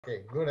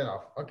Okay, good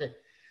enough. Okay,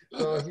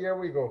 so here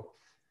we go.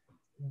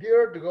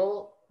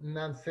 Deirdre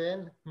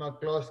Nansen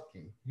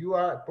McCloskey, you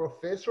are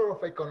professor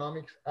of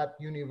economics at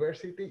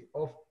University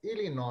of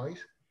Illinois.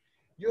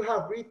 You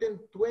have written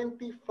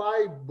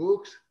 25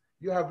 books.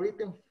 You have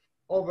written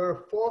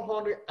over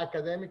 400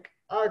 academic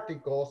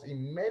articles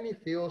in many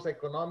fields,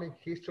 economic,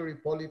 history,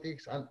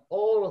 politics, and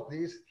all of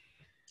this.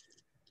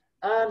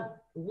 And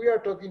we are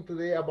talking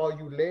today about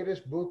your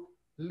latest book,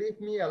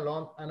 Leave Me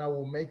Alone and I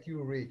Will Make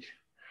You Rich,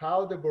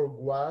 How the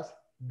Bourgeois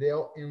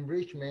Dealt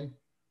Enrichment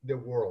the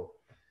World.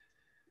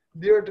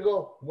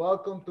 Deirdre,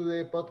 welcome to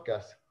the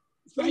podcast.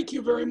 Thank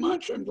you very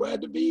much. I'm glad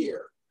to be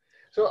here.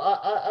 So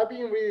I've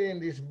been reading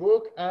this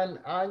book and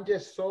I'm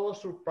just so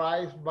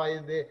surprised by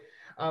the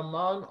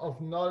amount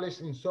of knowledge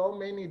in so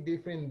many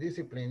different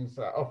disciplines.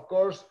 Of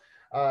course,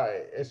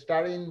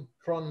 starting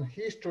from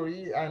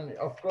history, and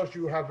of course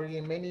you have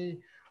written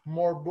many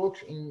more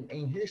books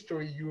in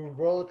history. You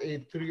wrote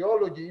a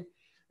trilogy,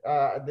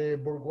 the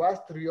Bourgeois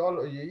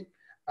trilogy,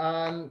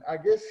 and I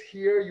guess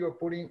here you're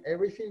putting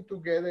everything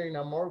together in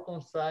a more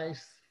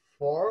concise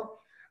form.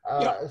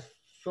 Yeah.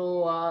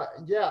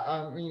 Yeah,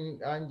 I mean,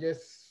 and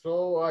just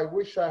so I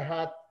wish I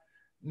had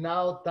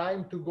now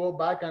time to go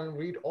back and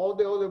read all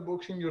the other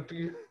books in your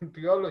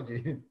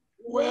theology.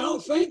 Well,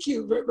 thank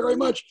you very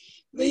much.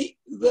 This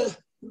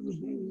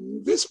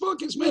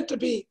book is meant to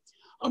be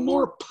a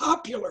more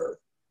popular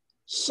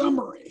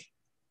summary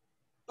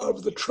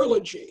of the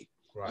trilogy.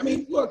 Right. I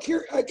mean, look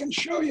here, I can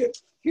show you.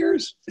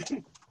 Here's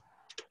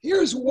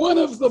one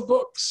of the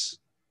books.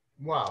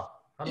 Wow.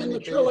 How many in the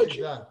pages trilogy.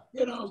 Is that?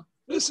 You know,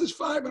 this is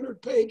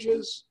 500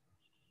 pages.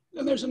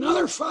 Then there's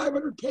another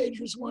 500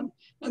 pages one,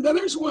 and then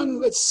there's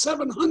one that's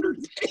 700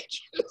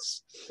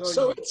 pages.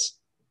 So it's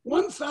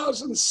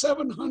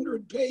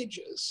 1,700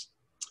 pages.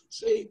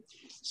 See,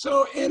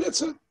 so and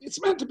it's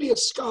meant to be a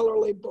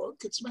scholarly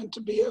book. It's meant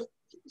to be a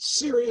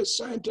serious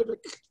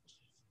scientific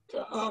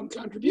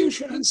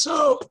contribution. And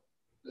so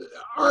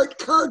Art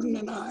Carden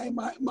and I,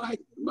 my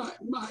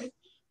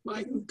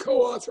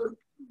co-author,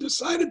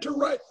 decided to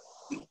write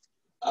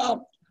a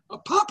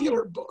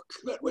popular book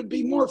that would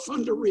be more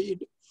fun to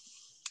read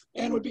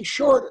and would be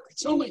shorter.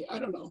 It's only, I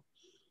don't know,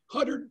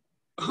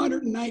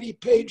 190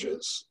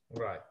 pages.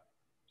 Right.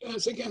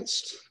 As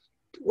against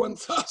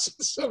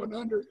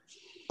 1,700.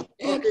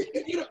 And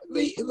okay. You know,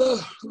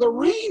 the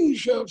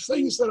range of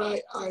things that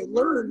I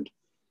learned,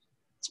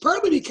 it's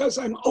partly because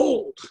I'm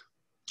old.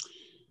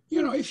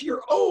 You know, if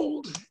you're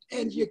old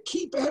and you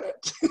keep at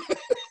it,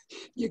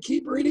 you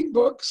keep reading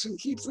books and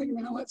keep thinking,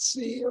 now let's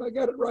see, I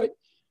got it right.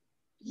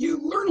 You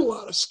learn a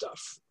lot of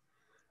stuff.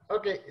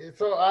 Okay,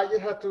 so I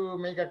just have to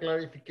make a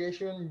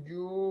clarification.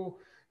 You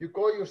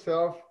call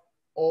yourself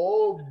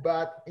old,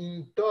 but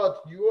in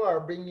thought you are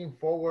bringing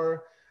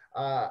forward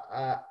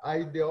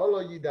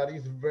ideology that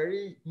is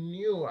very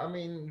new. I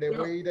mean, the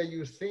way that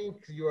you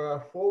think, you are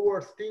a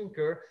forward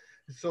thinker.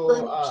 So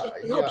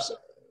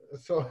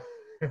so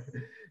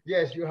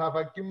yes, you have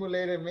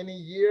accumulated many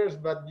years,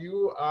 but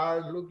you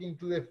are looking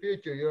to the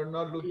future. You're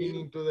not looking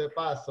into the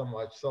past so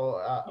much. So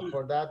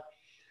for that,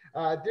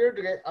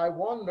 Deirdre, I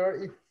wonder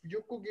if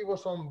you could give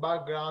us some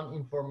background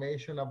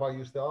information about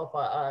yourself.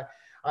 I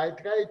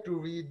tried to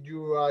read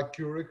your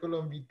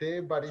curriculum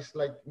vitae, but it's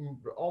like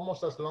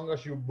almost as long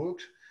as your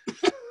books.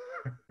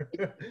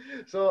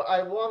 So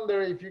I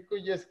wonder if you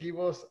could just give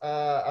us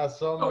a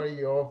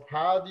summary of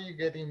how do you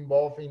get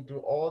involved into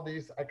all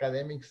these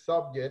academic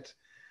subjects.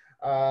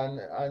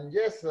 And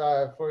yes,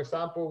 for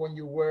example, when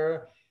you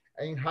were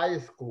in high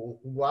school,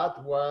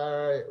 what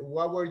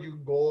were your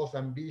goals,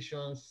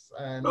 ambitions,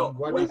 and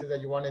what is it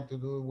that you wanted to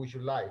do with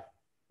your life?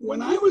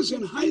 When I was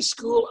in high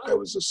school, I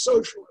was a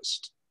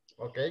socialist.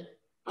 Okay.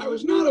 I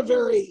was not a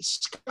very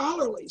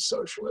scholarly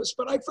socialist,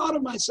 but I thought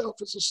of myself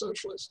as a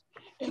socialist.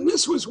 And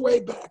this was way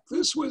back.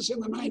 This was in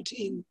the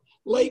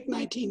late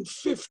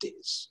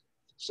 1950s.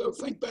 So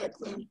think back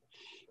then.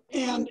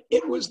 And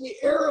it was the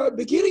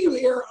beginning of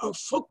the era of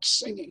folk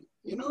singing,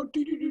 you know,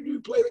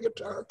 play the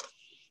guitar.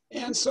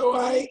 And so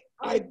I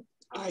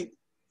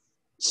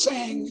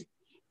sang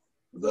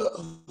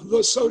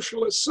the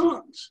socialist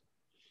songs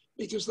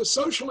because the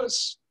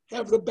socialists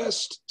have the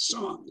best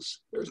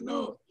songs. There's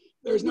no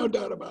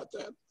doubt about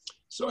that.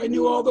 So I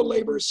knew all the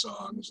labor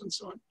songs and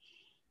so on.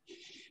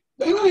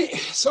 Then I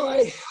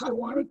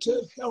wanted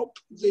to help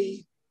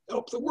the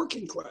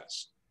working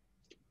class,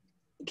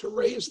 to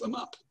raise them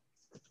up.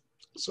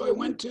 So I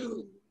went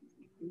to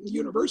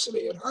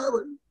university at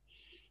Harvard,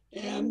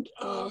 and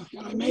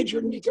I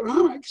majored in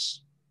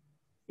economics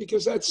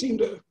because that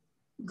seemed a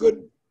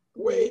good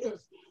way to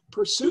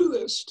pursue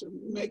this, to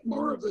make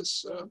more of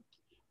this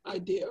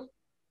idea.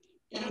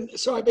 And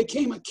so I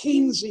became a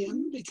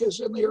Keynesian because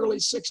in the early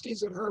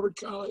 60s at Harvard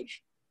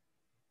College,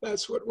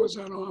 that's what was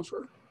on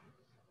offer.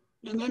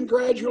 And then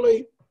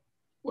gradually,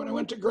 when I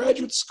went to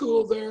graduate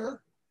school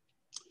there,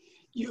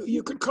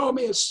 you could call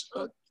me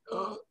an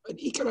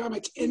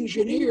economic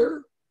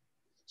engineer,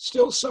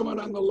 still somewhat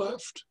on the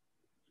left.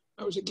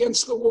 I was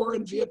against the war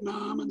in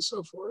Vietnam and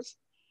so forth.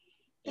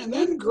 And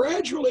then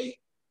gradually,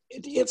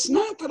 it's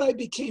not that I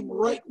became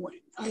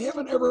right-wing. I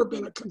haven't ever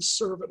been a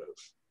conservative.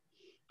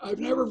 I've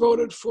never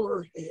voted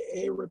for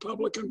a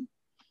Republican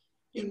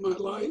in my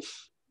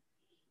life.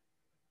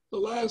 The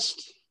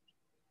last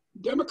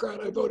Democrat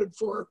I voted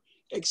for,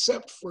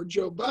 except for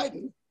Joe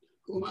Biden,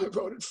 whom I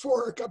voted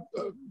for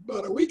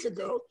about a week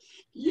ago.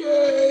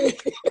 Yay!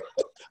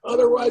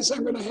 Otherwise,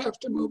 I'm going to have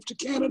to move to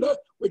Canada,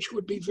 which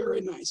would be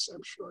very nice,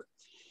 I'm sure.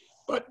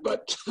 But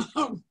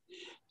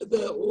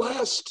the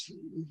last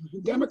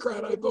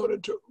Democrat I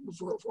voted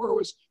for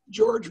was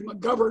George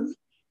McGovern,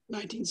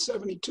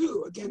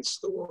 1972,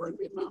 against the war in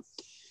Vietnam.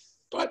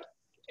 But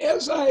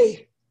as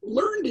I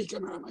learned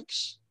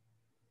economics,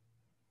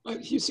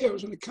 you see, I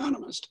was an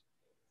economist,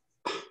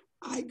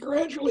 I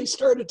gradually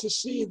started to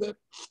see that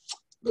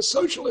the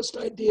socialist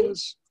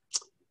ideas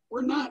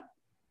were not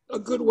a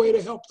good way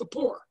to help the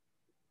poor.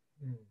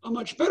 A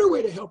much better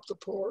way to help the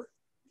poor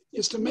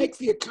is to make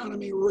the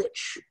economy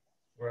rich.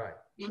 Right.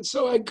 And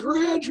so I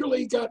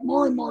gradually got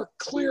more and more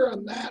clear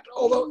on that,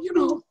 although, you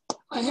know,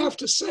 I have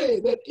to say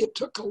that it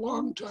took a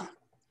long time.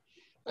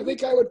 I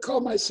think I would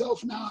call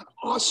myself now an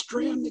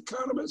Austrian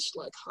economist,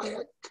 like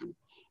Hayek and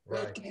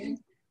that gang.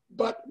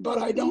 But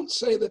I don't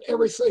say that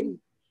everything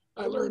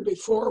I learned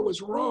before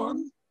was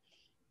wrong.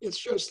 It's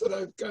just that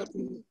I've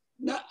gotten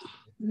by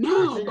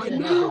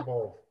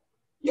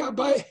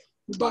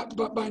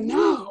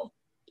now,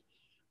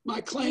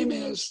 my claim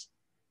is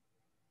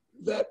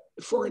that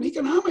for an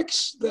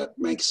economics that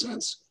makes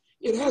sense,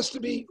 it has to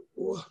be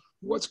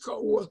what's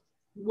called,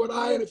 what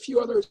I and a few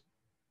others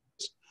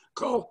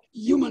call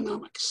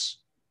humanomics.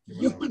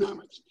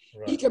 Humanomics.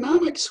 Right.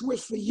 Economics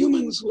with the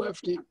humans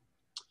left in.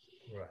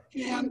 Right.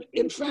 And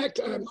in fact,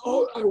 I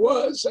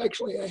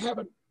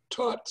haven't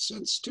taught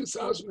since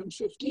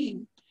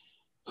 2015.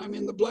 I'm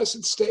in the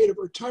blessed state of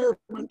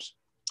retirement.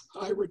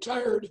 I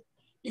retired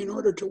in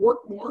order to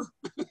work more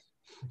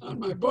on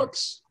my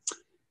books.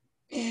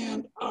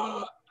 And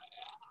I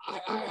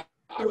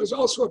was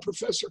also a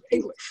professor of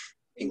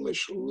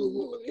English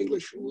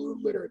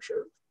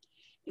literature,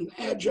 an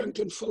adjunct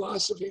in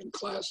philosophy and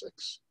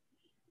classics.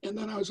 And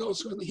then I was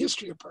also in the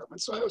history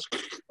department. So I was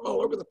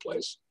all over the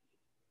place.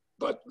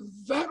 But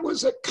that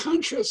was a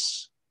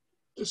conscious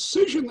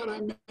decision that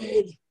I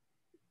made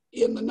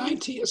in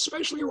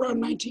especially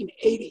around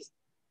 1980,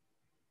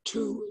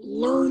 to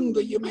learn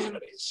the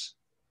humanities,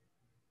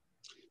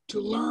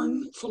 to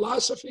learn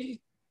philosophy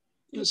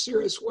in a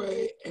serious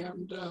way,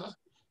 and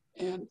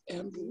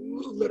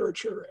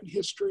literature and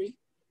history,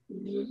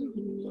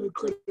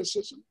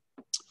 criticism.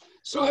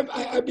 So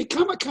I've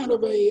become a kind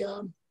of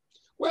a,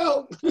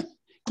 well,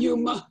 you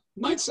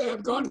might say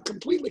I've gone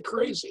completely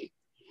crazy.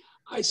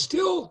 I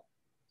still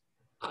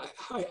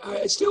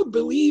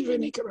believe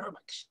in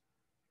economics.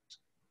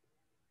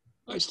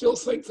 I still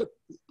think that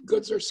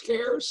goods are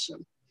scarce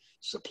and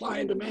supply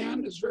and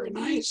demand is very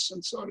nice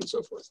and so on and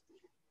so forth.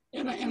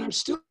 And I'm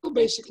still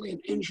basically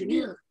an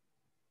engineer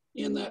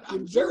in that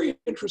I'm very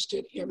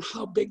interested in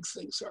how big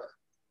things are,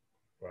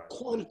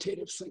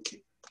 quantitative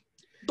thinking.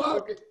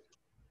 But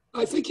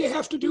I think you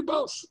have to do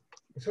both.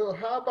 So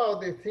how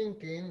about the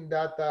thinking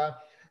that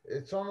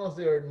some of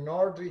the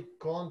Nordic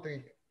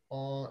countries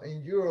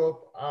in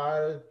Europe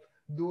are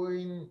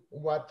doing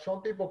what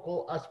some people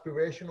call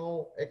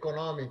aspirational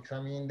economics?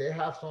 I mean, they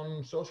have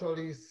some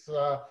socialist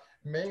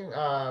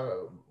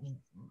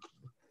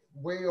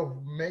way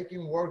of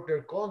making work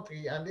their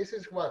country, and this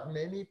is what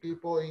many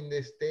people in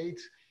the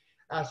States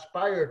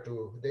aspire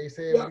to. They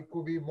say we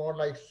could be more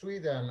like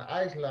Sweden,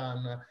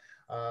 Iceland.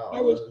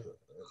 As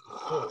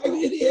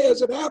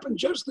it happened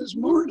just this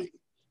morning,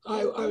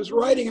 I was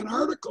writing an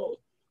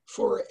article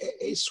for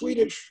a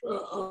Swedish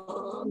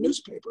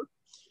newspaper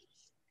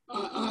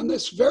on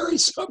this very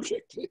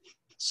subject.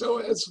 So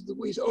as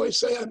we always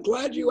say, I'm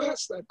glad you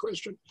asked that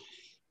question,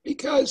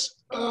 because,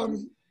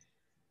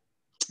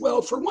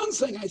 well, for one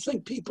thing, I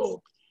think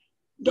people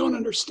don't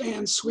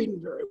understand Sweden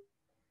very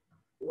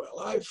well.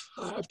 I've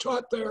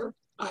taught there.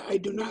 I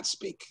do not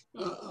speak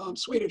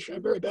Swedish.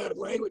 I'm very bad at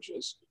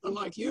languages,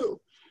 unlike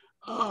you.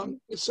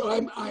 So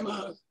I'm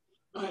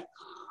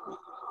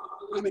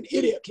an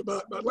idiot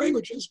about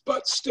languages,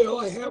 but still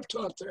I have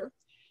taught there.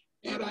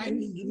 And I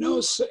know,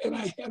 and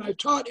I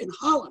taught in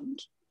Holland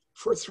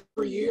for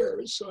 3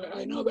 years, so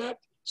I know that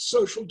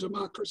social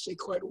democracy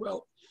quite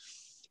well.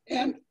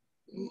 And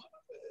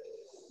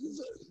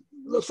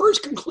the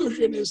first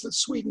conclusion is that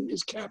Sweden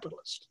is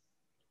capitalist.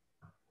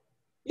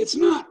 It's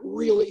not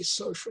really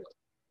socialist.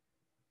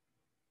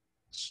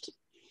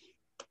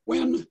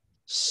 When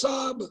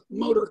Saab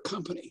Motor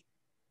Company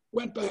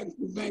went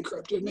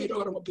bankrupt and made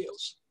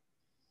automobiles,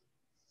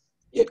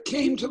 it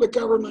came to the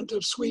government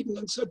of Sweden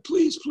and said,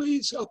 please,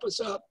 please help us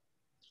out.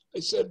 I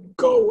said,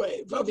 go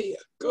away, Vavia,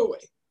 go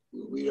away.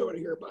 We don't want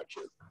to hear about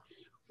you.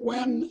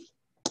 When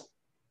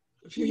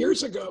a few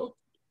years ago,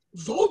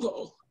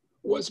 Volvo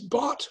was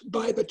bought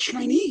by the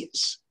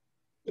Chinese.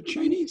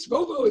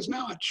 Volvo is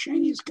now a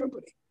Chinese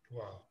company.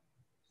 Wow.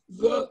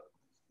 The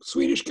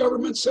Swedish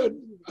government said,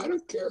 I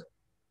don't care.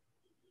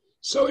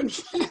 So in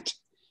fact,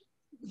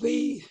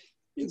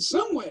 in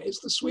some ways,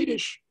 the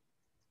Swedish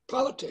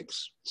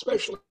politics,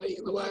 especially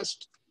in the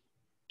last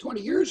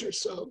 20 years or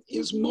so,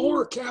 is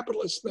more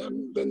capitalist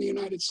than the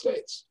United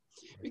States.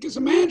 Because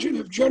imagine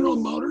if General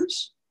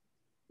Motors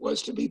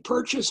was to be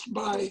purchased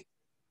by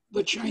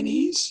the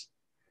Chinese,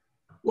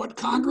 what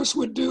Congress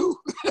would do.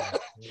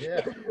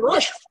 Yeah.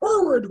 Rush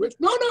forward with,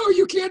 no,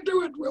 you can't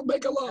do it, we'll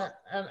make a law.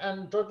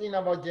 And talking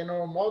about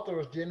General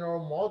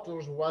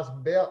Motors was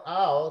bailed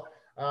out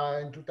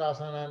in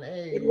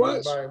 2008 It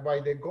was. by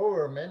the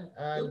government,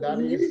 and that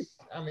is,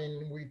 I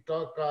mean, we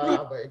talk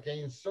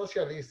against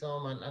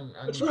socialism and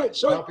That's right.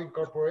 helping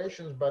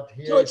corporations, but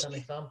here is an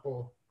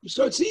example.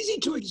 So it's easy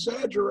to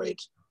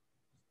exaggerate.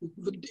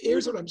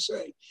 Here's what I'm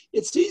saying.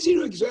 It's easy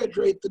to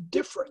exaggerate the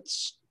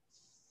difference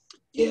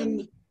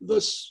in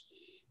this,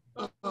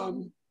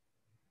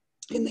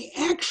 in the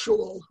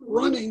actual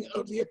running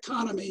of the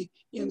economy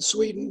in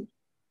Sweden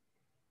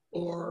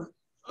or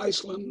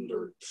Iceland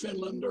or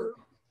Finland or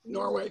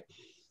Norway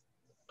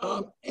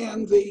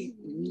and the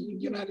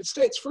United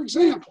States. For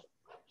example,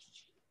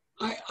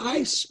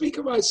 I speak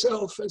of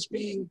myself as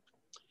being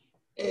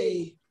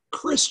a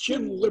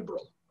Christian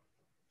liberal.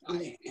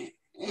 I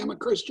am a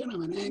Christian,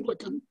 I'm an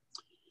Anglican,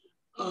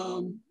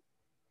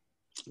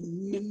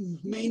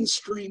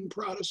 mainstream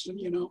Protestant,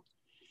 you know.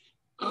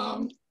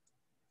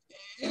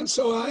 And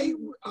so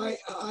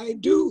I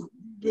do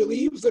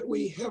believe that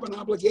we have an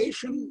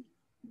obligation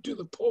to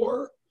the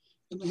poor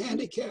and the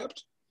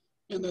handicapped,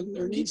 and then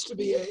there needs to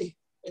be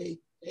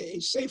a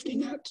safety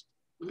net.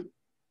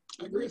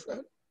 I agree with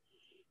that.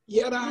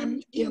 Yet I'm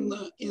in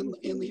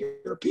the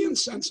European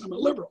sense, I'm a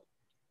liberal,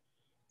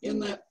 in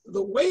that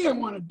the way I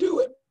want to do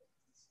it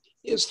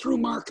is through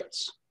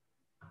markets.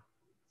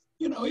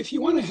 You know, if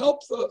you want to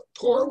help the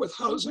poor with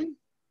housing,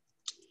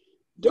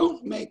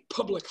 don't make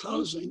public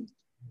housing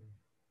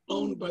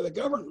owned by the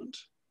government.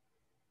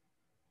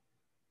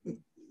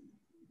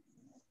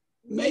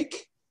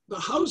 Make the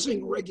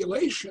housing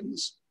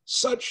regulations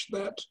such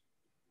that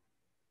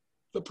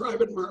the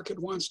private market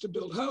wants to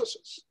build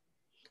houses.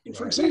 And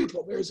for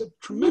example, there's a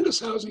tremendous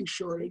housing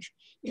shortage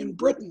in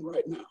Britain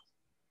right now.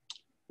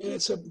 And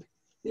it's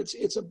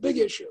a big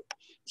issue.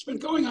 It's been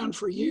going on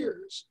for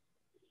years.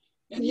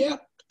 And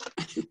yet,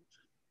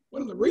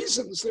 one of the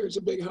reasons there's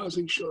a big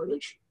housing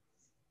shortage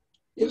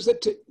is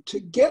that to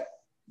get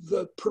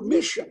the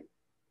permission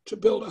to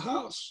build a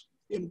house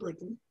in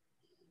Britain,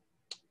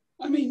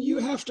 I mean, you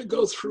have to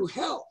go through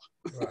hell.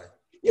 Right.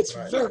 It's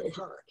very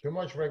hard. Too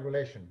much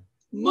regulation.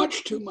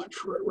 Much too much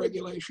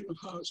regulation of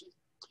housing.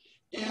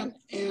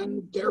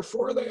 And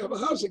therefore they have a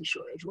housing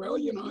shortage. Well,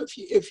 you know,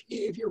 if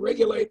you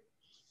regulate,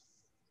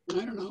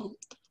 I don't know,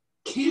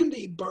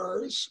 candy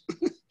bars,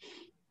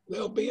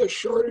 there'll be a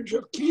shortage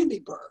of candy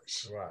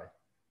bars. Right.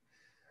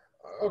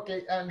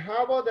 Okay, and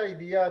how about the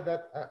idea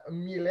that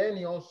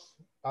millennials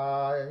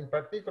in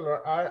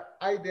particular are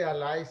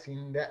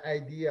idealizing the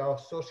idea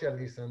of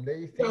socialism?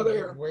 They think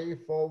the way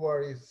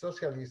forward is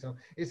socialism.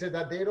 Is it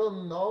that they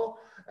don't know,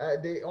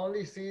 they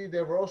only see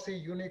the rosy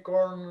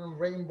unicorn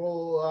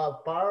rainbow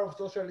part of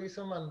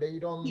socialism, and they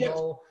don't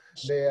know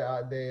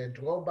the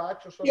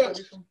drawbacks of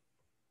socialism?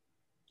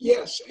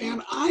 Yes,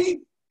 and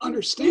I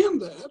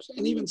understand that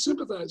and even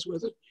sympathize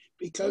with it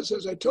because,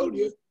 as I told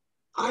you,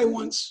 I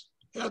once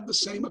had the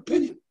same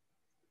opinion.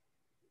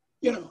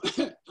 You know,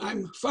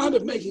 I'm fond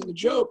of making the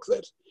joke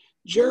that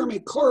Jeremy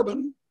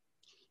Corbyn,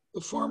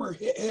 the former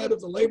head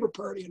of the Labour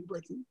Party in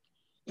Britain,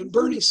 and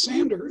Bernie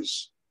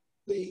Sanders,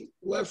 the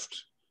left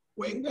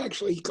wing,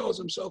 actually he calls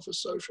himself a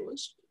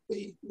socialist,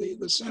 the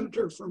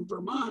senator from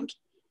Vermont,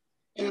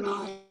 and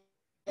I,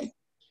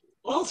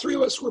 all three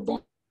of us were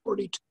born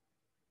 42,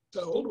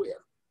 how old we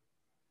are.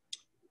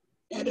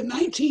 And in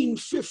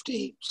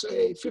 1950,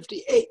 say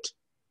 58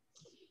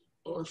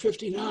 or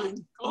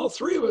 59, all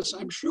three of us,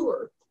 I'm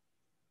sure,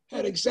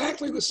 had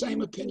exactly the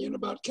same opinion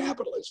about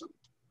capitalism.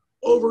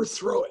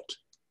 Overthrow it.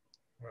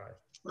 Right.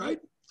 Right?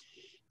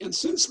 And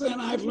since then,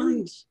 I've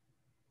learned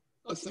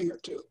a thing or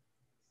two.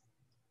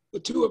 The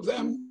two of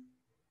them,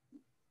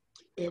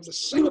 they have the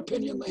same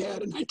opinion they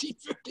had in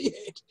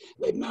 1958.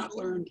 They've not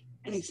learned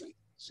anything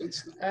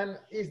since then. And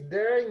is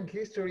there in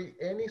history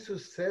any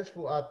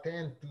successful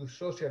attempt to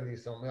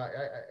socialism?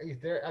 Is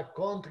there a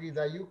country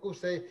that you could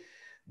say,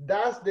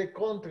 that's the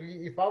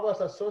country, if I was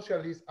a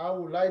socialist, I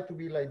would like to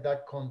be like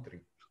that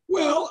country?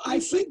 Well, I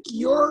think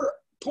your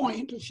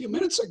point a few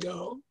minutes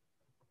ago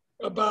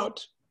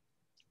about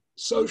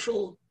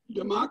social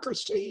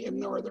democracy in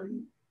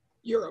Northern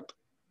Europe,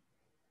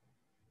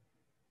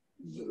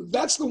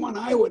 that's the one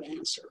I would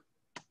answer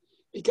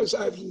because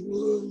I've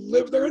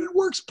lived there and it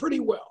works pretty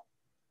well.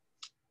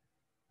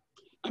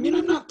 I mean,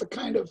 I'm not the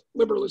kind of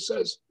liberal who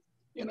says,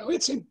 you know,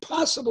 it's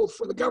impossible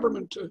for the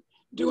government to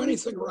do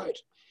anything right.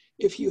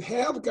 If you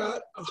have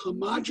got a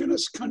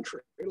homogenous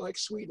country like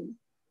Sweden,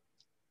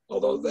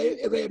 although they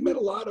admit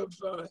a lot of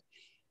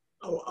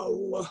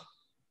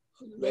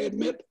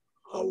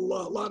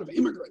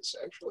immigrants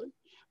actually,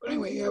 but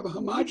anyway, you have a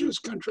homogenous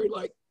country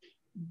like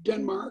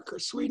Denmark or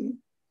Sweden,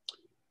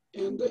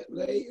 and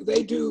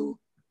they do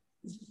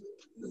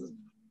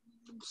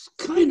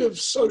kind of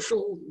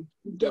social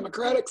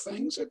democratic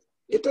things.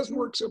 it doesn't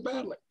work so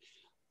badly.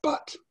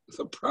 But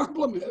the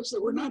problem is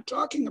that we're not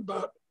talking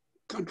about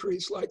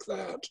countries like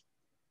that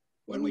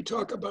when we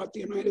talk about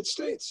the United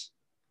States.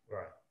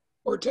 Right.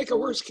 Or take a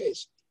worse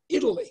case,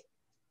 Italy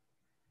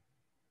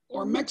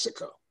or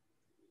Mexico.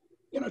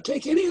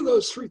 Take any of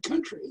those three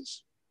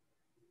countries,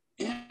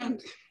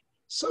 and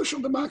social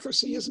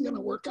democracy isn't going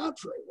to work out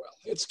very well.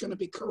 It's going to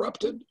be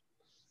corrupted.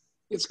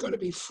 It's going to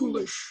be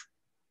foolish.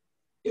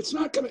 It's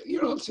not going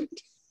to,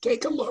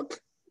 take a look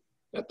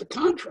at the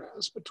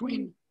contrast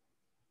between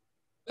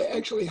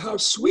actually how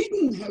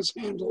Sweden has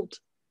handled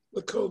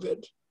the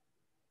COVID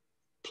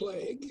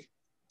plague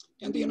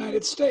and the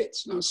United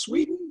States. Now,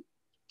 Sweden,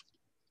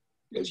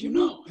 as you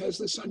know, has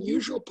this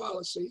unusual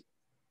policy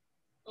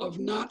of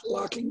not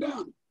locking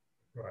down.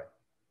 Right.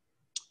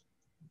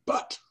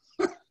 But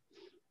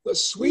the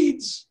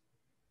Swedes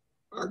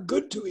are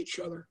good to each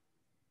other,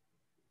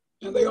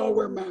 and they all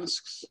wear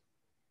masks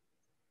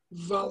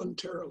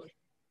voluntarily.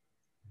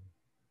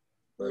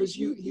 Whereas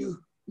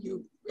you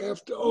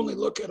have to only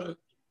look at a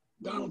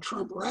Donald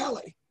Trump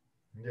rally,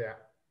 yeah,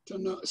 to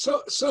know.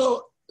 So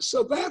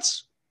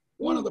that's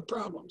one of the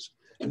problems.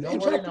 And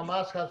not wearing a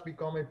mask has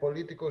become a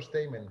political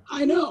statement.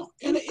 I know,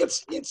 and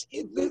it's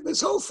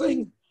this whole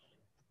thing.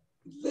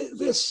 Look,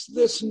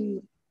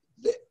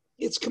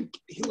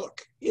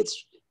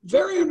 it's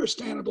very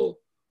understandable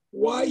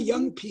why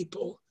young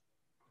people,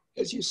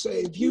 as you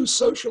say, view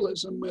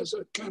socialism as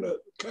a kind of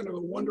a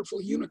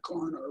wonderful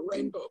unicorn or a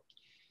rainbow,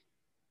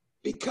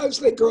 because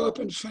they grow up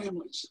in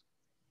families.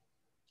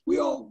 We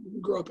all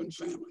grow up in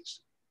families,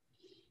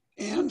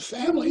 and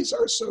families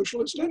are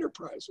socialist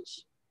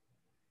enterprises.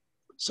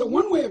 So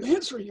one way of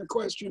answering your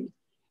question,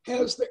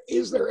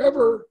 is there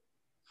ever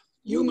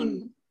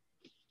human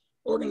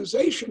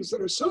organizations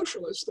that are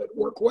socialists that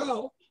work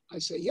well? I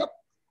say, yep.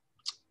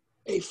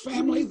 A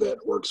family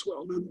that works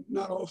well. Now,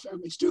 not all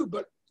families do,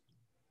 but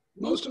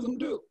most of them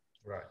do.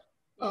 Right.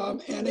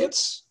 And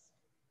it's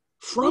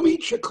from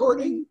each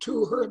according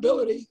to her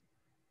ability,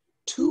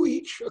 to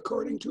each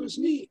according to his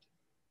need.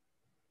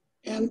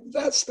 And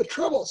that's the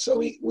trouble. So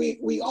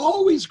we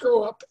always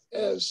grow up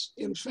as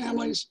in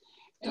families.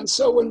 And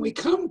so when we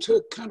come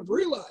to kind of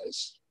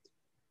realize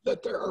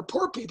that there are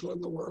poor people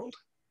in the world,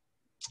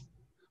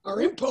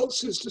 our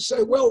impulse is to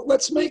say, well,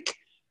 let's make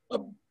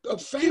a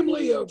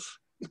family of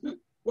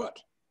what,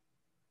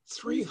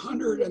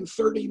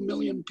 330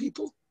 million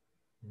people?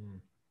 Mm.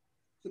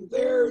 And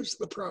there's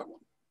the problem.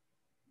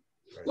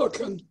 Right. Look,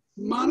 in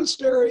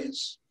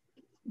monasteries,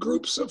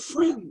 groups of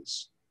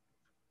friends.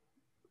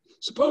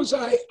 Suppose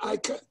I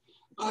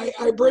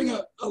bring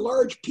a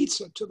large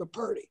pizza to the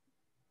party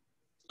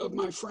of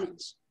my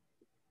friends,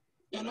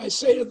 and I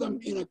say to them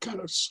in a kind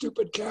of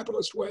stupid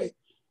capitalist way,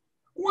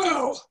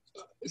 well,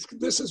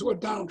 this is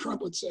what Donald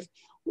Trump would say,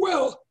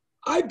 well,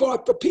 I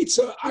bought the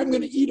pizza, I'm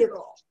going to eat it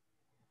all.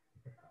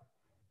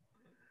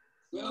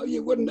 Well,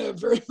 you wouldn't have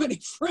very many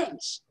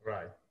friends.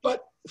 Right.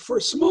 But for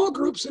small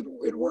groups, it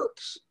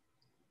works.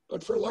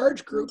 But for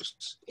large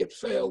groups, it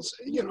fails.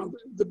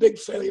 The big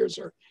failures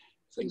are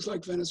things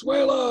like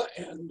Venezuela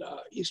and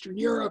Eastern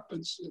Europe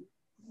and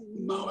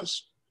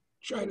Maoist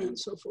China and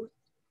so forth.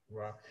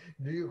 Wow.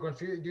 You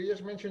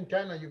just mentioned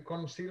China. You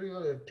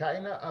consider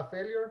China a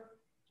failure?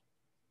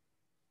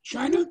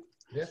 China?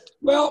 Yes.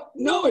 Well,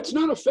 no, it's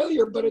not a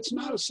failure, but it's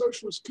not a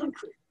socialist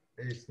country.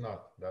 It's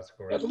not, that's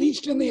correct. At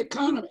least in the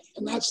economy,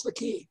 and that's the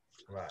key.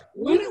 Right.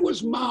 When it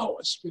was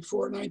Maoist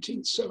before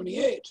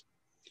 1978,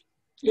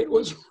 it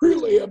was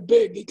really a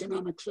big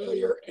economic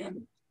failure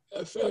and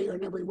a failure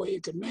in every way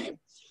you could name.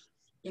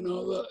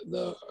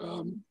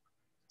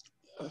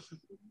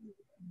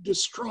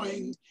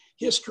 Destroying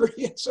history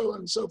and so on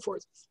and so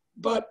forth.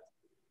 But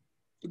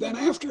then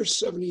after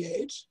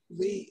 78,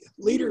 the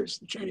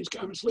Chinese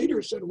Communist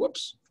leaders said,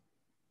 whoops,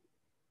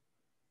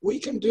 we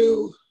can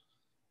do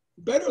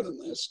better than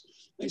this.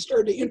 They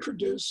started to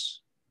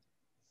introduce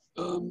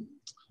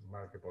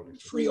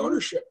free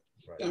ownership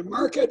and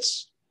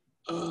markets,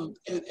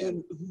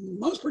 and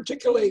most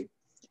particularly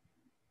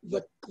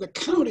the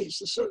counties,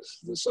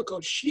 the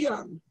so-called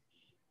Xi'an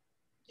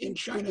in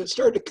China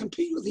started to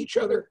compete with each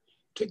other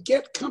to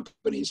get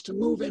companies to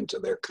move into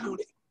their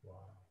county.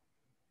 Wow.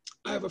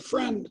 I have a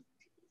friend,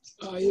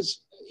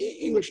 his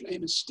English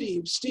name is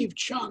Steve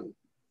Chung,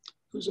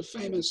 who's a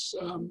famous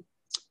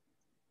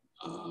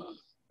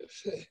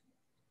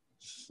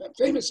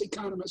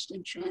economist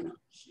in China.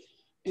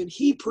 And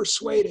he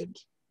persuaded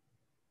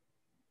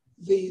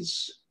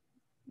these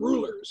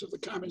rulers of the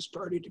Communist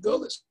Party to go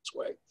this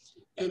way.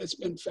 And it's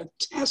been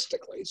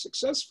fantastically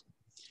successful.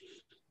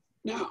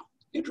 Now,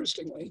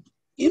 interestingly,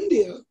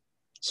 India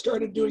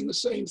started doing the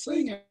same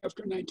thing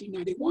after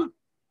 1991.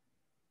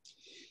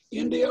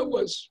 India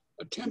was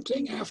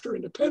attempting, after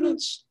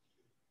independence,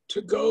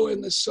 to go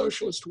in this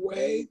socialist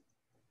way,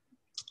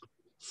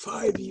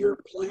 5-year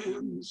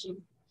plans and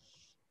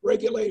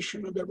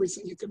regulation of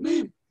everything you could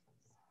name.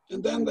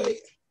 And then they,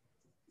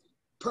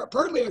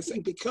 partly I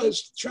think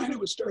because China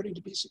was starting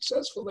to be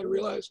successful, they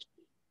realized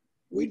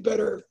we'd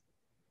better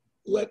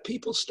let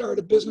people start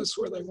a business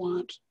where they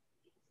want,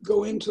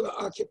 go into the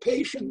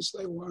occupations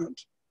they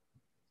want,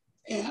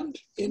 And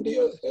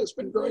India has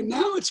been growing.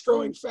 Now it's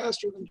growing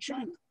faster than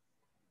China.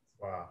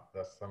 Wow,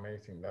 that's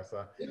amazing. That's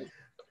a Yeah.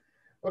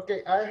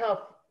 okay. I have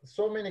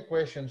so many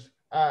questions,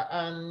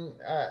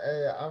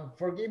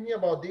 forgive me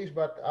about this,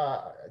 but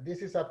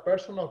this is a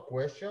personal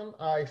question.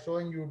 I saw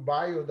in your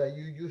bio that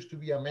you used to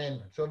be a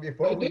man. So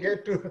before we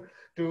get to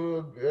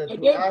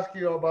ask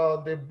you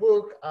about the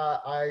book,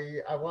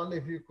 I wonder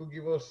if you could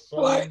give us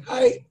some. Well,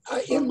 I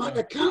in my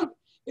account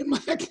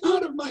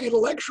of my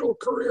intellectual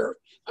career,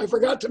 I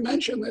forgot to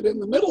mention that in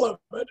the middle of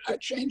it, I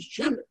changed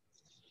gender.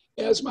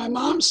 As my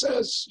mom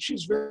says,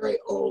 she's very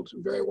old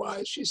and very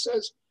wise. She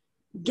says,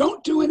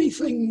 don't do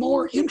anything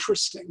more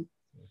interesting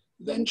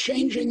than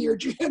changing your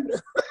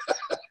gender.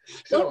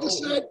 Don't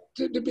decide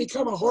to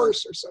become a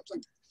horse or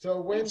something.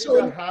 So when did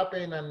that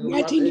happen? And in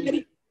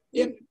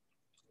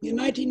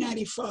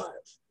 1995.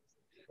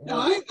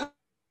 Now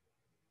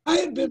I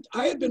had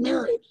been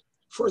married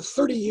for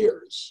 30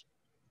 years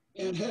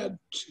and had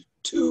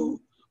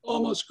two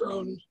almost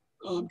grown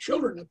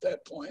children at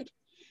that point.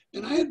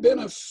 And I had been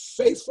a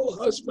faithful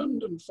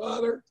husband and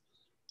father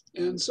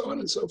and so on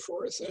and so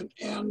forth.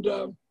 And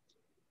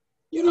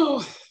you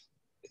know,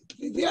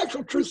 the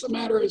actual truth of the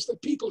matter is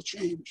that people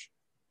change.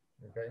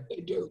 Okay.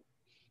 They do.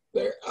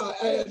 I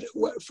had,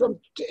 from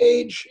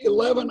age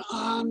 11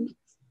 on,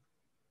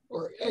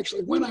 or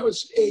actually when I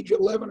was age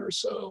 11 or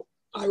so,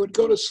 I would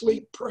go to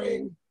sleep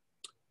praying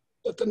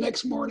that the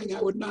next morning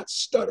I would not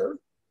stutter.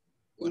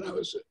 When I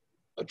was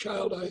a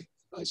child, I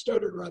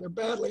stuttered rather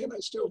badly, and I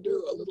still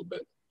do a little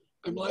bit.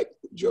 I'm like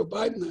Joe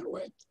Biden that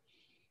way.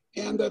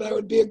 And that I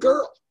would be a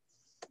girl.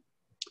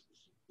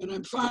 And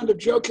I'm fond of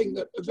joking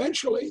that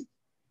eventually,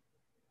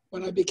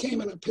 when I became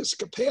an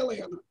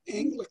Episcopalian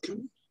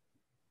Anglican,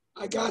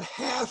 I got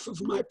half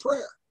of my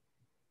prayer.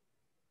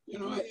 You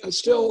know, I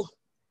still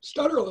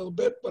stutter a little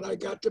bit, but I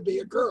got to be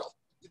a girl.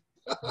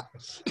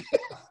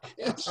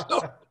 And so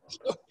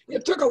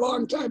it took a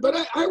long time, but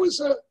I was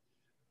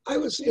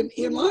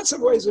in lots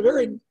of ways a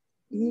very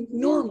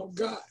normal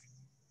guy.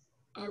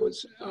 I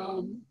was,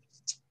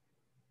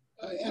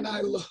 and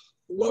I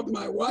loved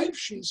my wife.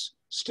 She's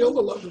still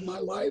the love of my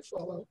life,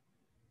 although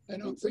I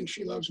don't think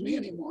she loves me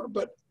anymore.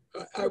 But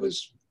I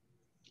was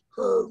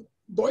her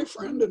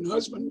boyfriend and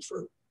husband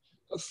for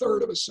a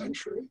third of a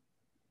century.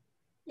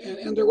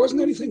 And there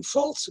wasn't anything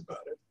false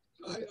about it.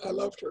 I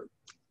loved her.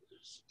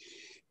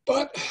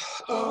 But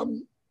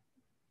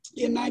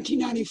in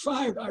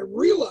 1995, I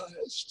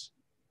realized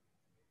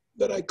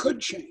that I could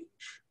change.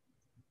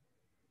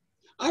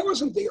 I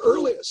wasn't the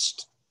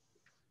earliest,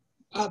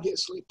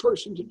 obviously,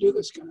 person to do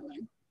this kind of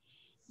thing,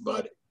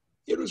 but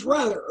it was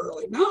rather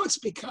early. Now it's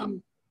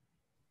become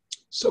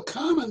so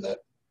common that,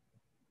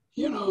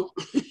 you know,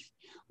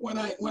 when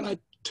I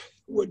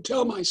would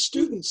tell my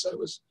students, I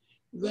was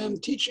then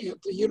teaching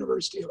at the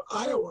University of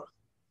Iowa.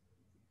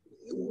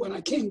 When I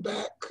came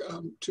back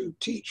to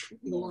teach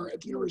more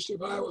at the University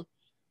of Iowa,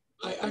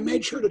 I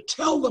made sure to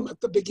tell them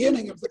at the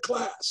beginning of the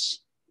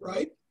class,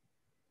 right?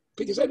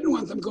 Because I didn't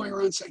want them going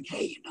around saying,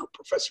 hey, you know,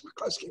 Professor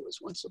McCloskey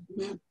was once a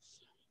man.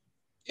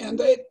 And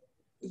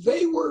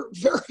they were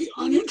very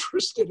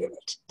uninterested in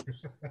it.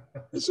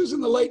 This was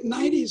in the late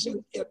 90s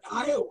in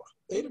Iowa.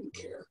 They didn't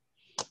care.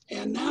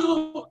 And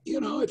now, you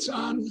know, it's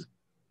on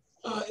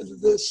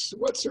this,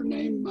 what's her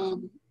name?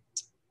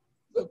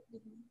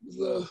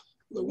 The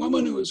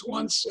woman who was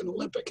once an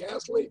Olympic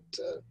athlete,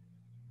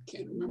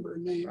 can't remember her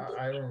name.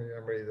 I don't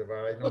remember either, but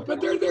I know.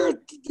 But they're,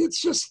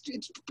 it's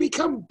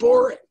become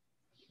boring.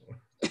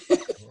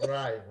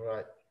 Right.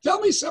 Tell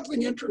me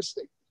something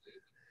interesting.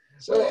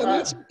 So, and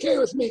that's okay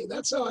with me.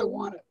 That's how I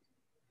want it.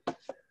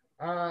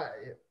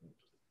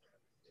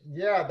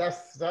 Yeah, that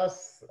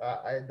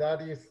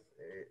is,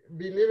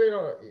 believe it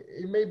or not,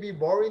 it may be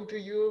boring to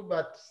you,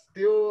 but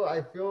still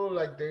I feel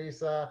like there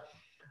is a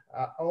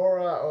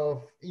aura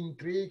of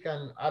intrigue,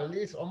 and at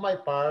least on my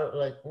part,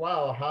 like,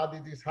 wow, how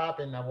did this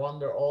happen? I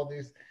wonder all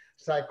these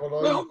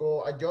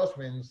psychological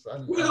adjustments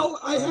and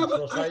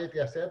society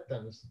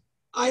acceptance.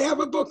 I have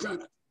a book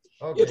on it.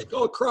 Okay. It's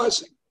called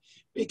Crossing,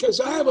 because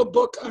I have a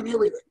book on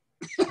everything.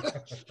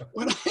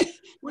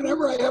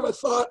 Whenever I have a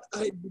thought,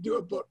 I do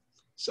a book.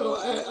 So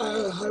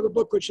I have a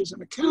book which is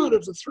an account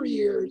of the 3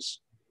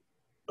 years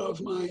of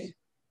my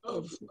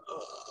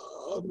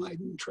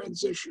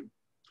transition.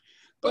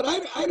 But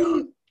I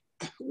don't.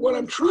 What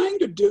I'm trying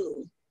to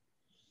do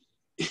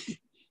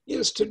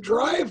is to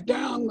drive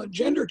down the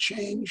gender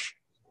change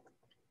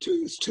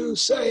to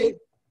say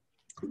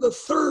the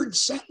third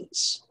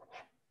sentence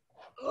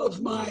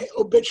of my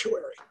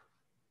obituary.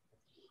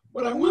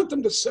 What I want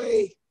them to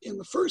say in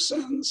the first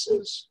sentence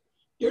is,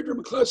 Deirdre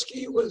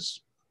McCloskey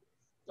was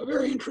a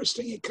very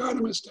interesting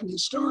economist and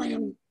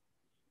historian,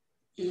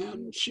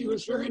 and she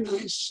was very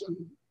nice, and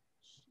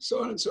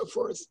so on and so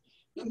forth.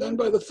 And then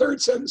by the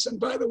third sentence, and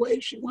by the way,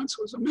 she once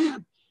was a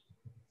man.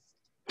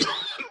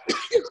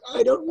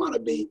 I don't want to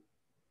be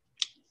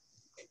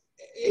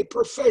a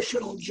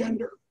professional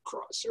gender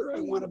crosser.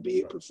 I want to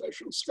be a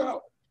professional scholar.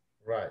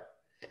 Right.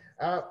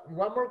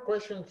 One more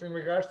question in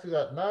regards to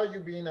that. Now you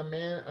being a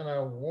man and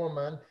a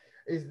woman,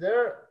 is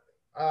there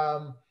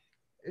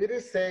it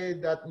is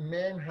said that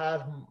men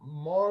have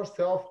more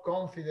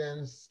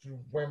self-confidence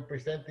when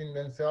presenting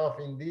themselves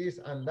in this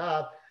and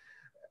that.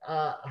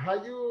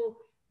 Have you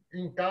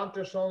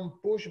encountered some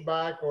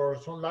pushback or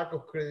some lack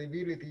of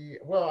credibility?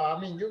 Well, I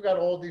mean, you got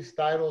all these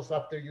titles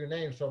after your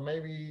name, so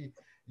maybe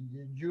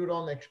you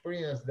don't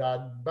experience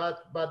that.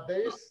 But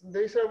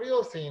there's a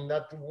real thing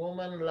that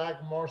women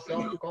lack more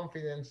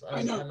self-confidence,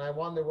 I know. and I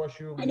wonder what's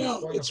your I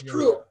know. point of It's view on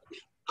true. that.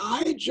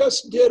 I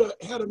just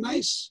had a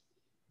nice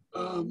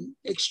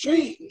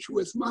exchange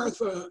with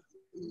Martha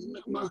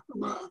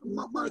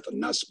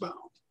Nussbaum,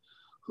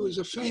 who's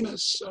a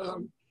famous,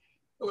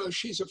 well,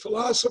 she's a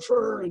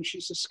philosopher and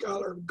she's a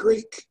scholar of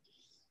Greek,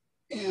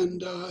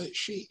 and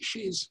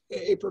she's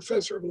a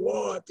professor of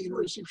law at the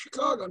University of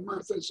Chicago. And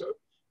Martha's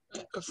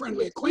a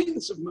friendly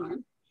acquaintance of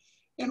mine,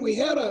 and we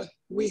had a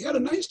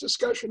nice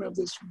discussion of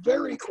this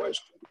very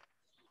question.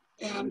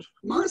 And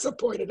Martha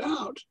pointed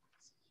out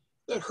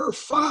that her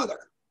father,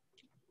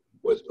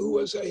 who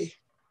was a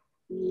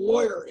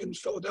lawyer in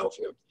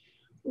Philadelphia,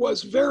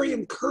 was very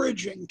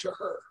encouraging to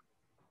her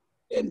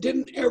and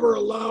didn't ever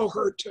allow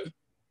her to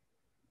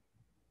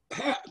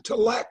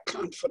lack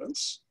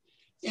confidence.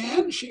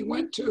 And she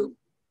went to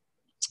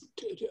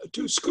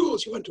two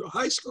schools. She went to a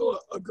high school,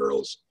 a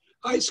girls'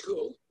 high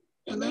school,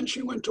 and then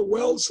she went to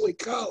Wellesley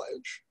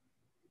College,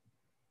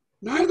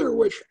 neither of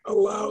which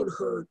allowed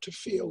her to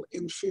feel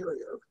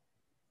inferior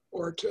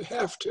or to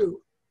have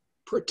to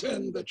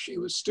pretend that she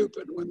was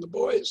stupid when the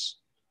boys,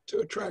 to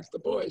attract the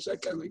boys,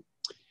 that kind of thing.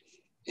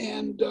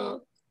 And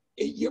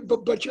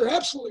but you're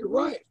absolutely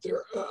right.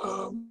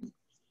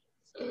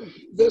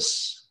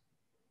 This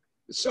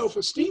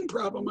self-esteem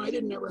problem I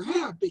didn't ever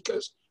have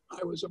because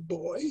I was a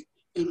boy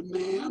and a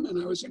man,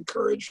 and I was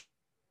encouraged,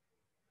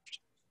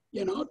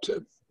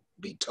 to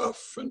be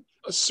tough and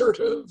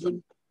assertive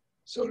and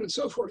so on and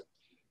so forth.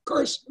 Of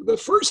course, the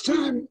first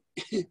time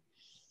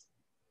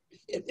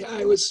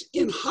I was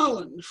in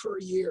Holland for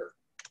a year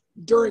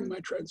during my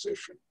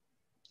transition,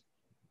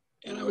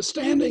 and I was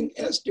standing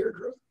as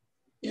Deirdre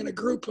in a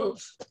group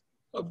of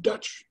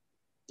Dutch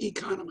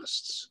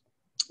economists,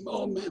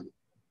 all men.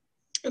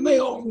 And they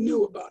all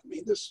knew about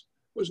me. This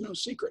was no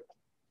secret.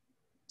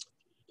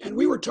 And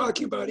we were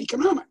talking about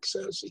economics,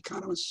 as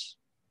economists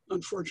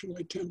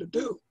unfortunately tend to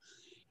do.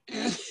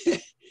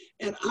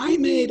 And I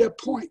made a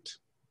point,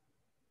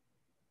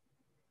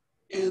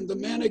 and the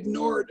men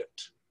ignored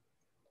it.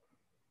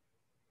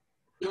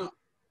 Now,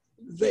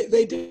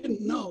 they didn't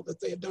know that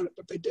they had done it,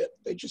 but they did.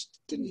 They just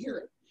didn't hear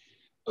it.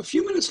 A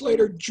few minutes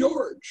later,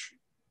 George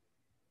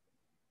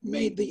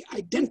made the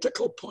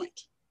identical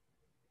point.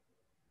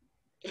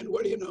 And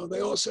what do you know?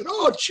 They all said,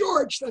 "Oh,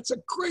 George, that's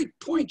a great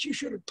point. You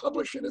should have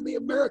published it in the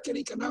American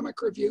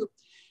Economic Review."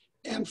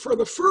 And for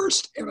the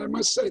first, and I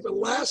must say the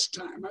last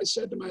time, I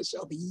said to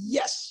myself,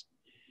 yes,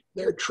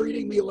 they're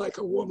treating me like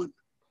a woman.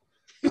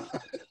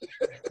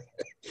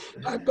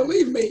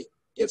 Believe me,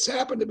 it's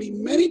happened to me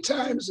many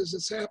times, as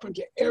it's happened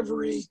to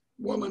every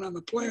woman on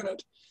the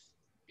planet.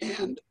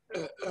 And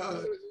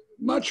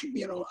much,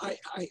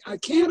 I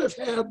can't have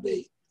had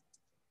the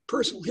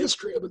personal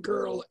history of a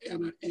girl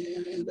and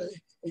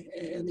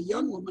a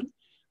young woman.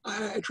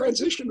 I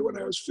transitioned when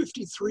I was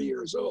 53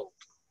 years old,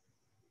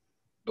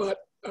 but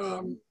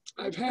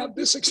I've had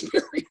this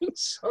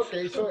experience.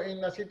 Okay, so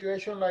in a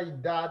situation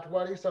like that,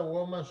 what is a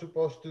woman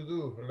supposed to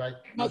do? Like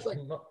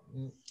nothing.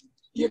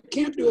 You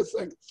can't do a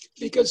thing,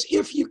 because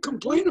if you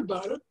complain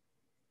about it,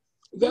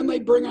 then they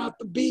bring out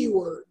the B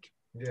word.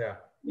 Yeah.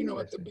 You know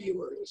what the B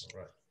word is.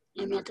 Right.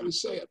 I'm not going to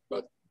say it,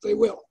 but they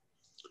will.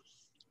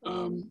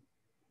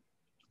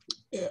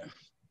 Yeah.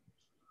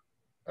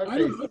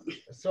 Okay,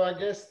 so I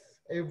guess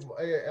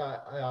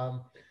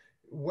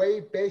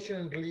wait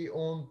patiently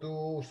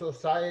until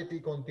society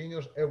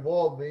continues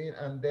evolving,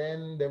 and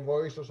then the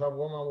voice of a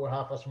woman will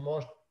have as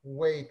much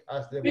weight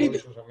as the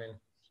voice of a man.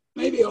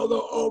 Maybe,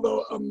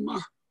 although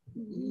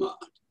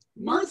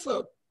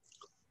Martha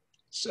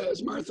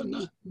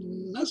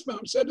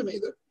Nussbaum said to me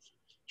that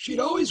she'd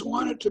always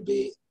wanted to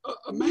be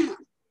a man.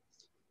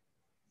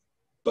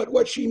 But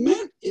what she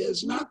meant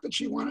is not that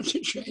she wanted to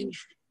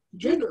change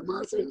gender.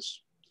 Martha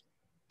is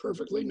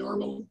perfectly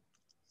normal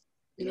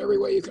in every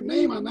way you can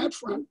name on that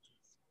front.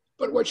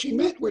 But what she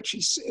meant,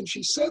 and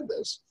she said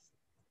this,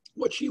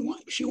 what she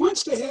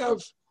wants to have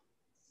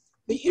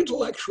the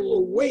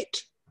intellectual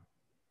weight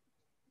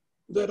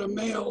that a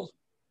male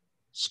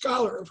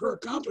scholar of her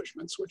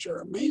accomplishments, which are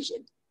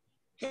amazing,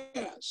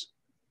 has.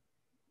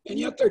 And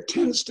yet there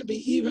tends to be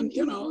even,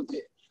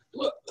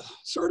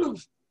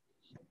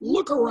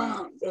 look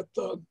around at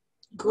the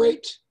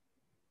great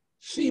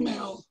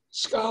female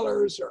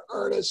scholars or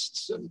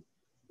artists, and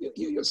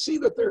you'll see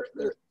that they're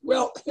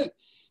well,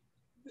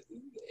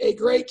 a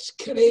great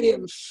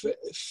Canadian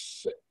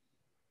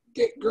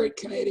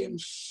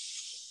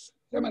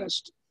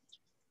feminist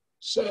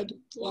said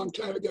a long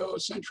time ago, a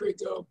century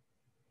ago,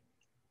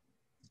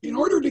 in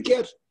order to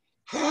get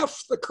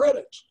half the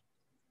credit,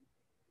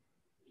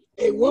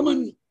 a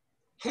woman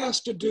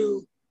has to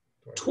do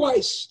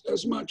twice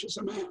as much as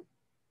a man.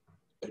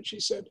 And she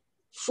said,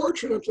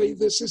 fortunately,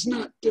 this is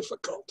not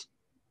difficult.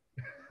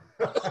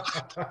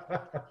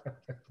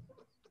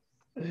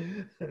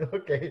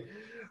 Okay,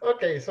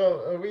 okay,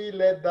 so we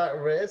let that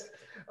rest.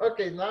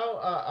 Okay, now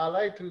I'd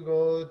like to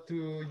go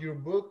to your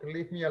book,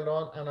 Leave Me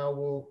Alone and I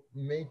Will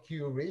Make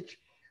You Rich.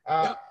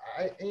 Uh,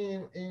 Yeah,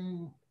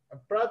 in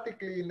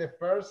practically in the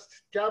first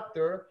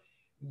chapter,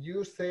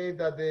 you say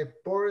that the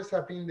poorest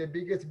have been the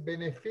biggest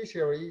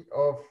beneficiary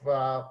of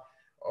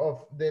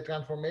the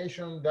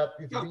transformation that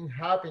is yeah, been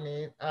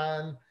happening,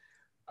 and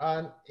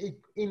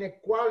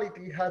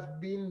inequality has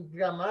been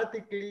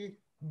dramatically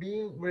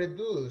being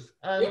reduced.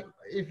 yeah, And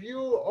if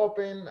you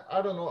open,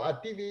 I don't know, a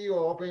TV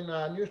or open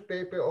a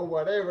newspaper or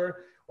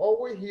whatever,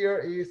 all we hear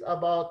is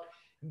about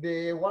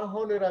the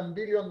 $100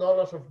 billion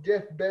of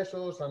Jeff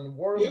Bezos and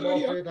Warren yeah,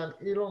 yeah, Buffett and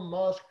Elon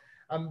Musk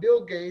and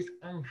Bill Gates,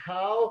 and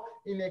how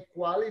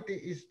inequality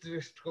is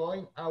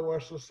destroying our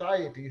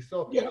society.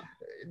 So yeah,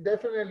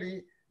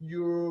 definitely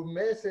your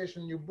message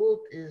in your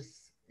book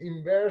is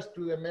inverse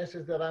to the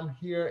message that I'm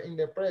here in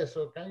the press.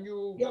 So can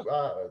you yeah.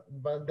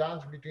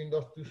 dance between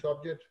those two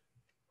subjects?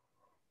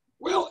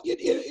 Well, yeah,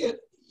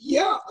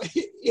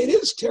 it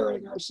is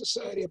tearing our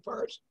society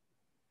apart,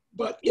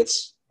 but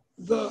it's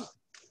the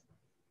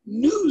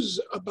news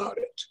about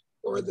it,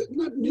 or the,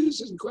 not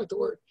news isn't quite the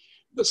word,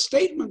 the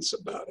statements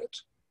about it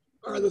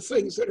are the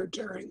things that are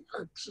tearing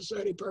our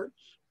society apart,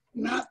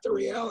 not the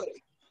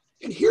reality.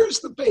 And here's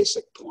the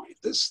basic point.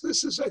 This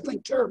is, I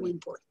think, terribly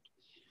important.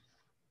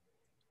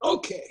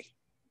 Okay,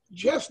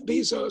 Jeff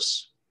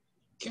Bezos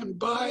can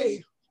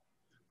buy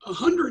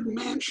 100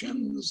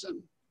 mansions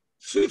and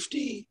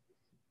 50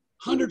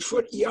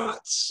 100-foot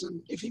yachts,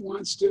 and if he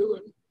wants to,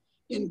 and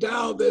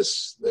endow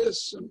this,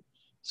 and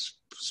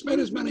spend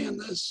his money on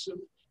this, and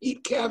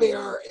eat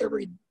caviar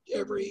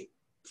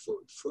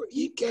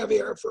eat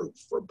caviar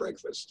for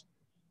breakfast.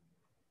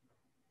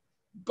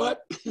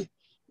 But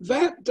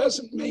that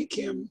doesn't make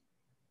him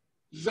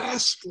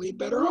vastly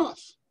better off.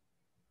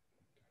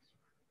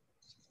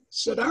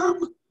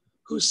 Saddam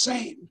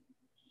Hussein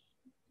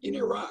in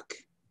Iraq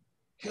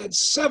had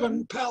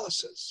 7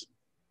 palaces.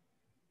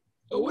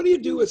 Well, what do you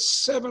do with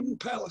 7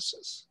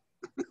 palaces?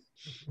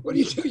 What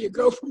do? You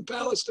go from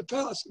palace to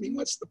palace. I mean,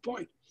 what's the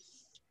point?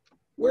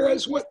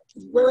 Whereas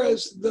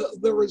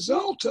the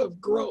result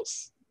of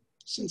growth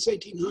since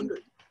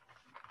 1800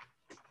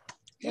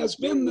 has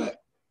been that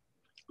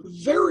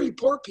very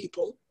poor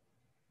people,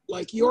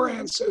 like your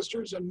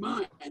ancestors and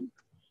mine,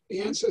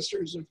 the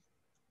ancestors of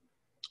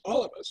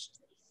all of us,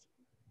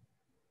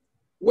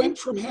 went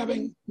from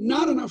having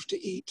not enough to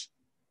eat,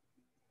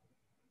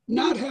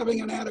 not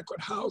having an adequate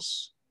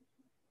house,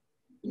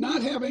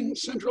 not having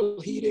central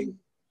heating,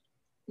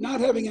 not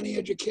having any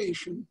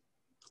education,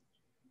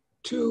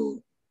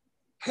 to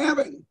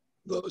having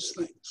those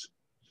things.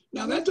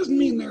 Now, that doesn't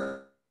mean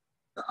there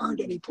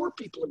aren't any poor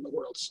people in the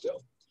world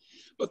still,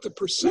 but the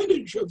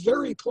percentage of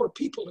very poor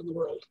people in the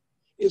world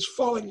is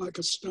falling like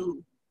a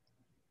stone,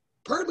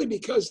 partly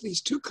because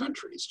these 2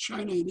 countries,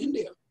 China and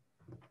India,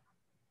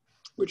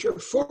 which are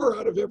 4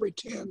 out of every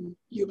 10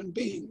 human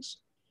beings,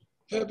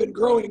 have been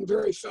growing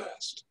very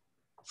fast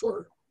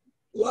for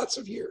lots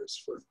of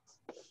years, for,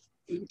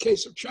 in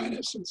case of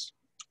China, since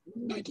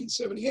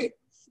 1978.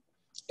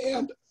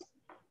 And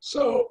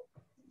so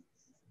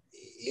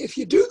if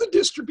you do the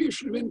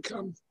distribution of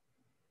income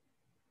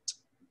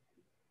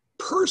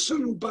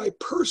person by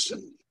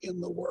person in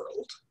the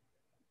world,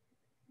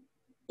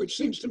 which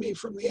seems to me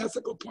from the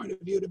ethical point of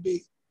view to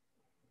be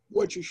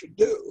what you should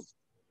do,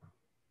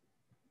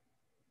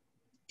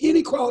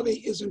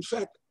 inequality is in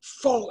fact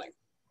falling.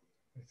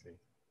 I see.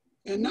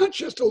 And not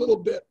just a little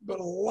bit, but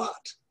a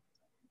lot.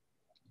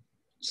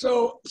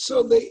 So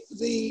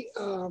the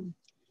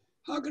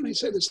how can I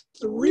say this?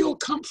 The real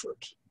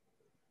comfort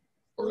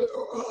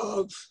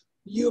of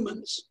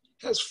humans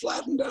has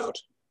flattened out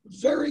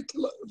very,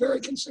 very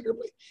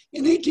considerably.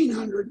 In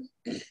 1800,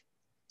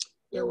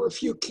 there were a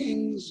few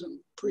kings and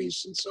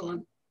priests and so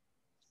on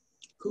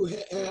who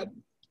had,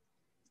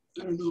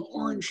 I don't know,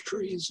 orange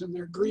trees in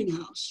their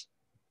greenhouse.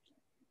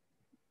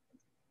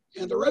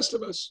 And the rest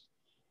of us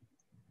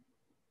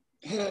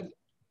had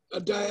a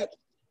diet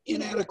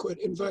inadequate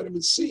in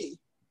vitamin C.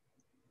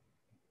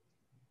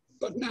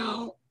 But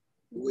now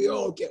we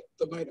all get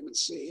the vitamin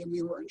C in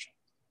the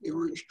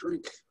orange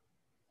drink.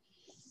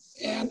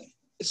 And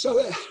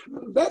so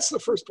that's the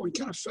first point,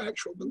 kind of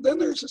factual. But then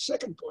there's a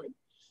second point,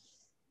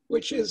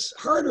 which is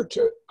harder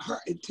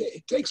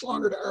it takes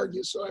longer to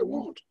argue, so I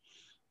won't.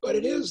 But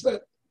it is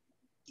that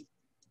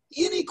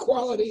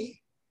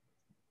inequality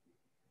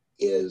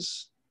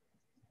is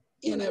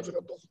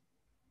inevitable.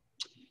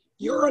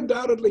 You're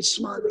undoubtedly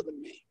smarter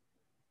than me.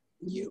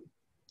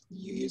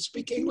 You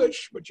speak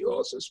English, but you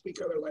also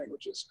speak other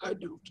languages. I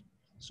don't.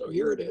 So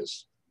here it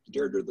is,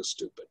 Deirdre the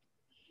stupid.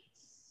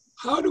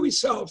 How do we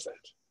solve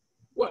that?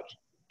 What?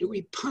 Do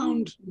we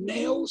pound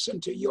nails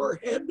into your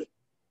head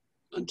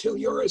until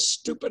you're as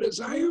stupid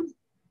as I am?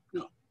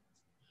 No.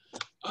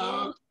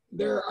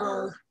 There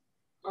are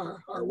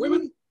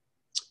women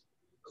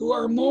who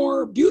are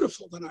more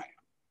beautiful than I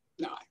am.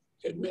 Now,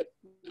 I admit,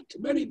 not too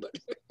many,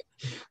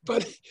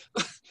 but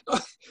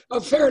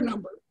a fair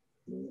number.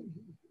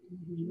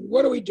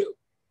 What do?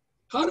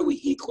 How do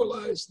we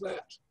equalize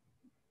that?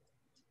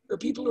 There are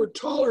people who are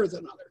taller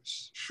than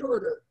others,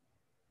 shorter,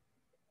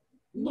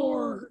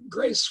 more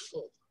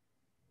graceful,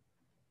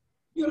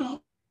 you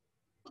know,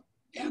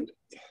 and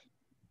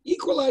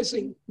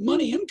equalizing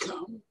money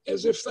income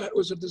as if that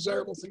was a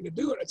desirable thing to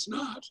do, and it's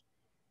not.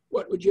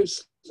 What would you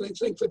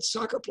think that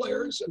soccer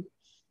players and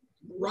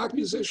rock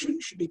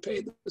musicians should be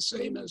paid the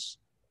same as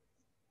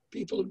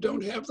people who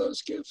don't have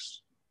those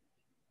gifts?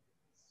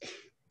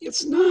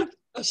 It's not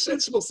a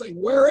sensible thing.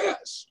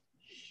 Whereas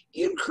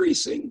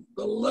increasing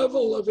the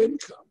level of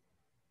income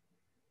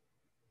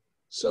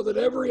so that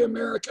every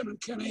American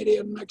and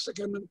Canadian,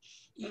 Mexican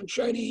and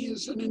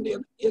Chinese and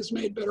Indian is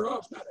made better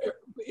off,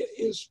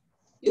 is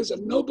a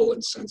noble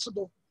and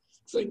sensible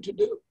thing to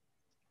do.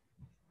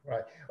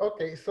 Right.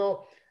 Okay.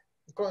 So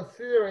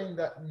considering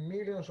that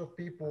millions of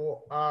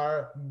people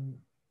are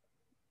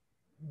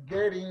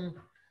getting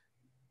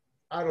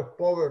out of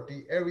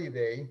poverty every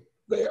day,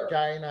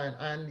 China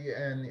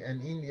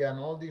and India and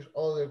all these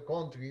other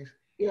countries,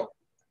 yeah.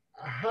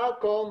 How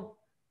come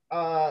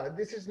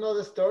this is not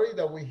a story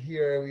that we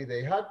hear every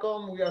day? How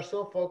come we are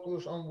so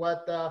focused on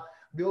what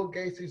Bill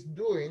Gates is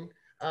doing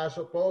as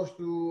opposed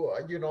to,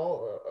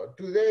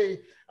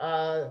 today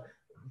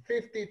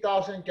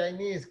 50,000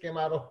 Chinese came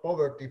out of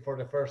poverty for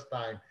the first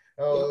time.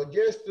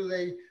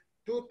 Yesterday,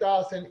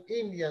 2,000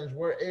 Indians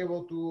were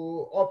able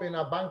to open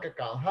a bank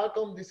account. How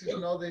come this is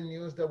not the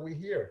news that we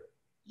hear?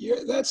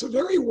 Yeah, that's a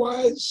very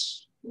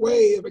wise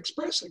way of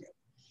expressing it.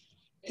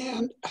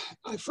 And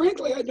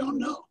frankly, I don't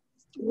know.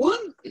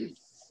 One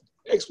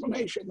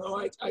explanation, though,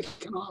 I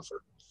can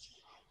offer,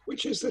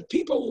 which is that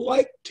people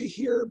like to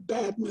hear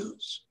bad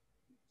news.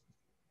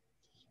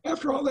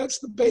 After all, that's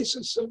the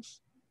basis of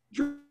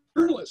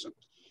journalism.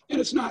 And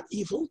it's not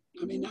evil.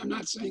 I mean, I'm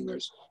not saying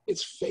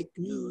it's fake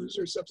news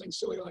or something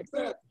silly like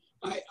that.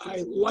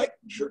 I like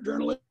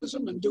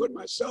journalism and do it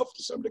myself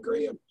to some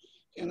degree,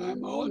 and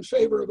I'm all in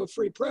favor of a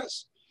free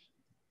press.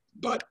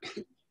 But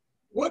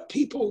what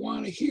people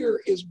want to hear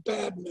is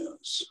bad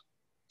news.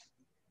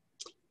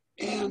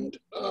 And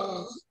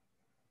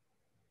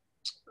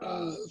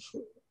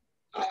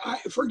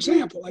for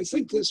example, I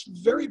think this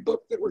very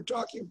book that we're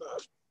talking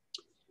about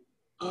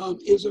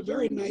is a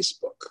very nice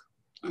book.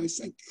 I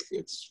think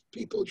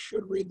people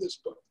should read this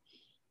book.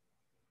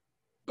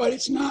 But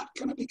it's not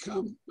going to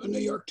become a New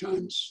York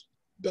Times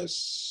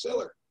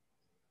bestseller.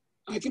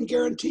 I can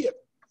guarantee it.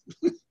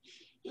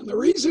 And the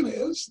reason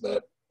is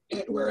that,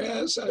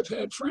 whereas I've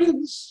had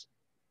friends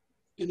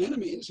and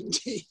enemies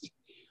indeed,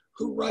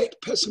 who write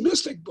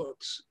pessimistic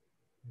books,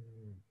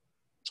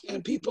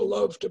 and people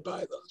love to buy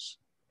those.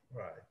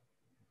 Right.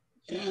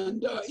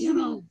 And,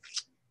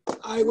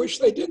 I wish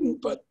they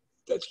didn't, but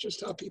that's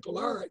just how people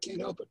are. I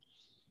can't help it.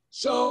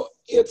 So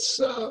it's,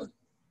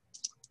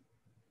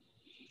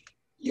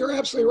 you're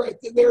absolutely right.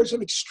 There's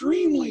an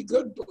extremely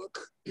good book,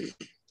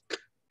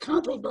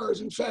 comparable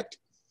bars. In fact,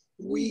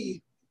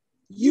 we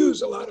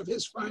use a lot of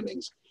his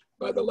findings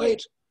by the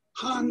late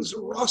Hans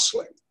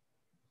Rosling,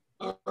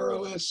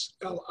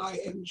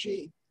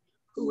 R-O-S-L-I-N-G,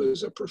 who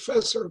is a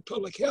professor of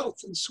public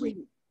health in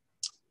Sweden.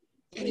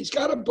 And he's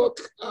got a book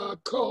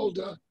called,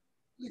 I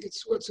think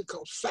what's it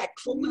called?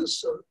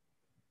 Factfulness or?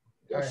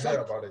 I heard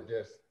about it,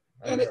 yes.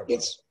 And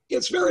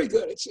it's very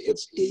good.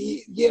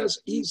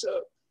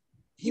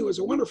 He was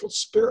a wonderful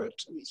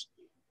spirit, and he's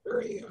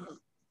very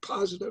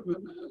positive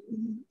and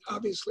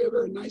obviously a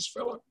very nice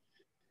fellow.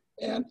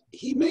 And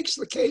he makes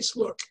the case,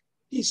 look,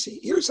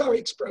 here's how he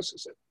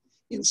expresses it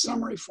in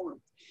summary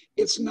form.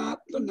 It's not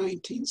the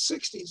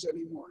 1960s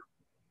anymore.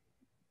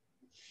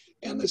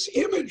 And this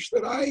image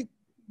that I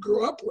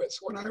grew up with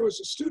when I was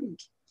a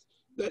student,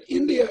 that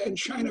India and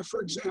China,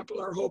 for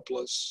example, are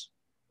hopeless,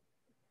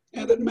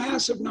 and that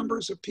massive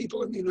numbers of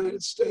people in the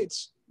United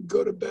States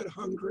go to bed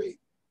hungry,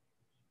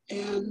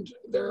 and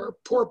there are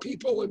poor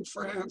people in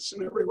France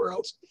and everywhere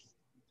else.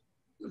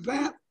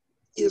 That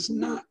is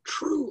not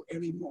true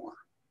anymore.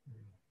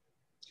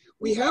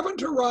 We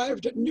haven't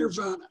arrived at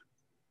nirvana,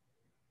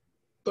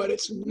 but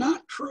it's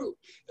not true.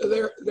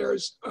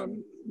 There's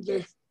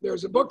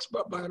a book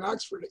by an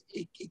Oxford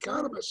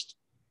economist,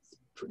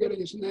 forgetting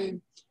his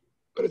name,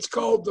 but it's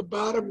called The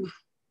Bottom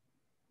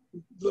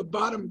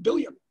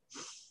Billion.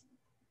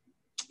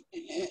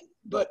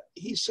 But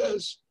he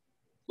says,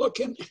 look,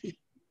 in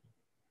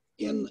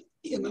the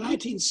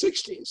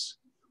 1960s,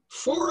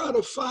 4 out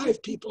of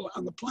 5 people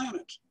on the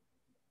planet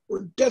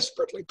were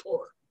desperately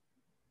poor.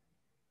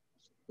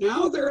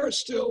 Now there are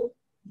still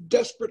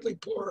desperately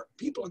poor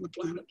people on the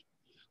planet,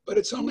 but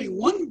it's only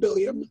 1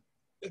 billion.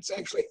 It's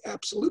actually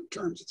absolute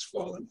terms, it's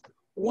fallen.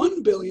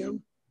 1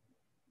 billion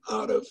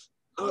out of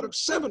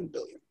 7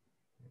 billion.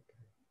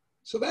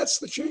 So that's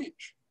the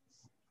change.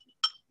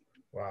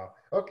 Wow.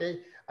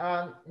 Okay.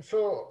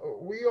 So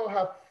we all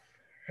have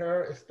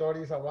heard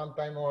stories at one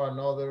time or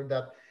another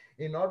that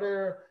in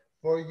order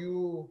for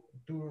you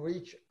to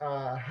reach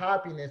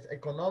happiness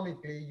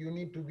economically, you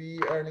need to be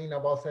earning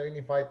about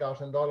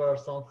 $75,000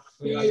 something.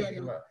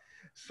 Yeah.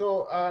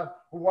 So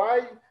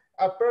why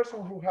a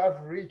person who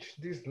have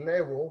reached this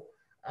level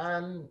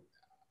and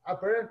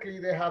apparently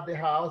they have the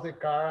house, the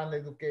car, and the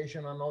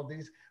education and all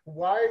this.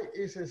 Why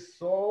is it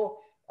so?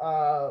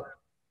 Uh,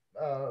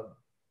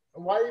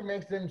 why it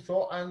makes them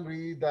so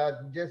angry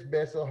that Jeff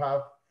Bezos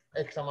have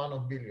X amount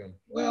of billion?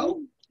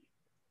 Well,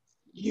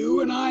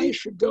 you and I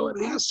should go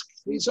and ask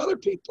these other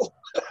people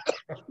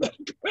that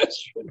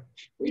question.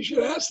 We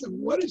should ask them,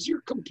 what is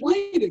your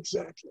complaint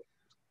exactly?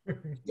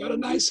 Got a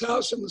nice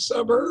house in the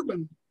suburb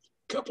and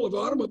a couple of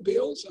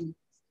automobiles, and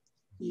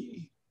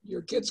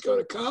your kids go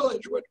to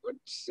college. What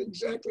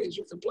exactly is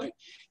your complaint?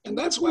 And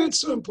that's why it's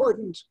so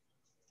important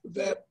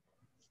that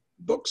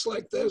books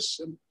like this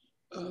and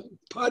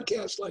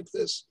podcasts like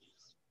this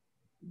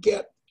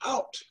get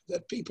out,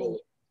 that people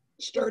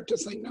start to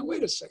think, now,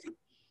 wait a second.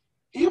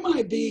 Am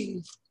I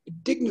being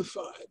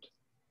dignified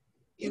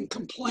in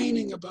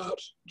complaining about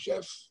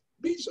Jeff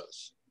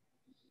Bezos?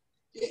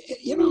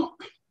 You know,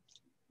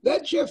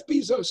 that Jeff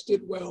Bezos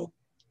did well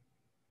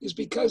is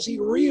because he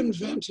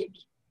reinvented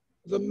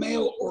the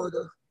mail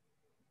order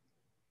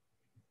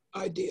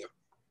idea.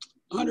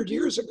 100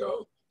 years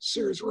ago,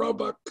 Sears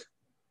Roebuck,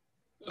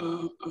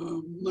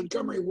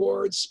 Montgomery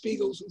Ward,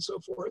 Spiegels, and so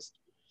forth,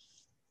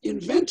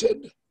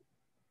 invented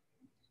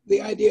the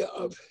idea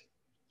of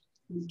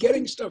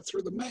getting stuff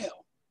through the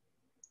mail.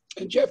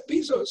 And Jeff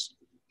Bezos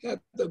had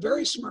the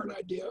very smart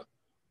idea,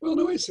 well,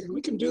 no, wait a second,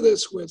 we can do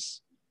this with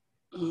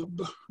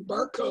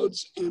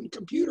barcodes and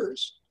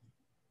computers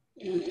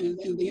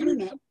and the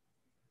internet.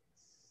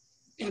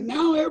 And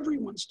now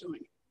everyone's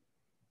doing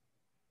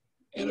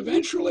it. And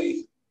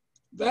eventually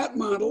that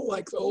model,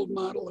 like the old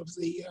model of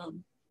the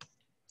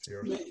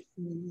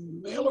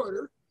mail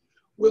order,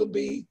 will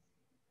be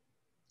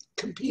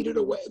competed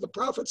away. The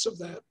profits of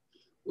that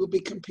will be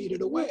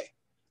competed away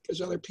because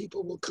other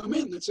people will come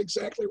in. That's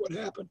exactly what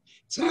happened.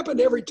 It's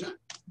happened every time.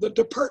 The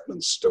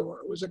department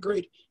store was a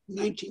great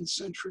 19th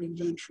century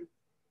invention.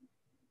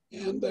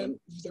 And then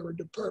there were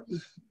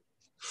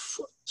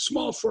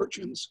small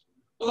fortunes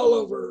all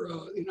over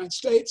the United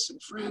States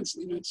and France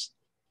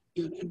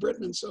and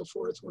Britain and so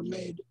forth were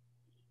made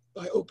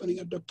by opening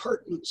a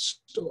department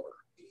store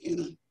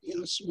in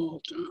a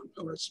small town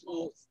or a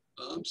small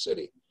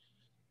city.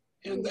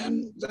 And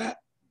then that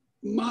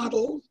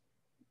model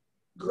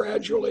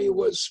gradually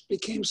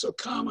became so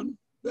common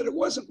that it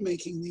wasn't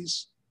making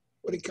these,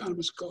 what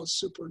economists call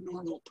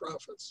supernormal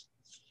profits.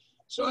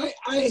 So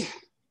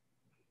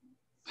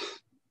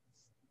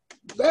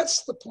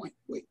that's the point.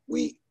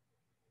 We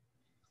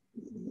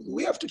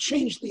have to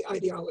change the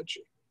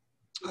ideology.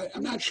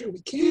 I'm not sure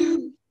we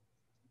can,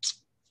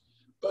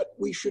 but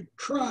we should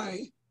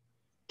try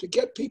to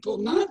get people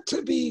not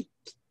to be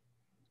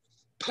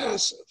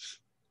passive.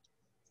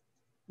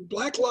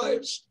 Black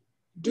lives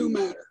do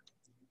matter.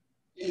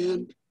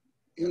 And,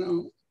 you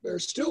know, there are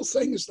still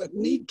things that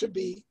need to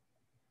be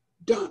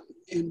done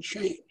and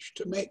changed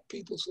to make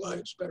people's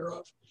lives better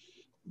off.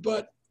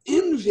 But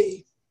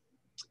envy,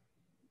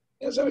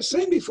 as I was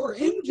saying before,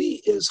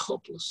 envy is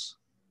hopeless.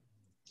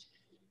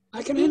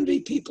 I can envy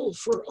people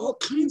for all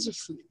kinds of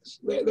things.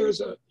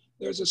 There's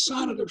a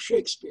sonnet of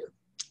Shakespeare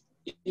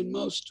in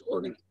most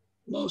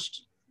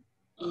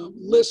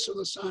lists of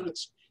the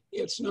sonnets.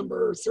 It's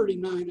number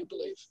 39, I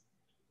believe,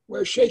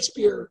 where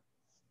Shakespeare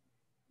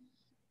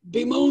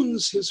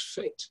bemoans his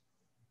fate.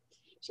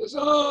 Says,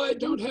 oh, I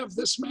don't have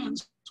this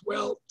man's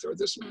wealth or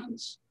this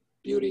man's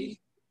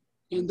beauty.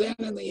 And then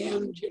in the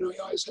end, you know, he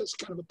always has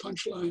kind of a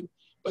punchline.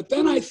 But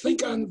then I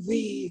think on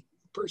the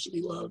person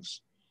he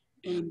loves,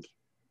 and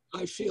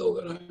I feel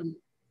that I'm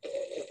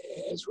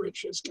as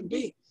rich as can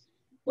be.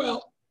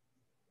 Well,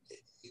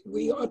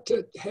 we ought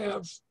to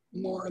have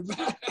more of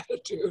that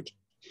attitude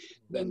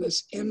than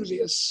this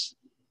envious.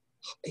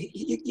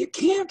 You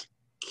can't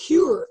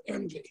cure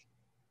envy,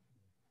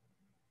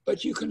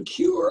 but you can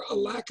cure a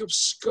lack of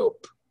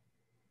scope.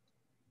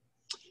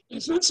 And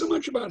it's not so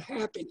much about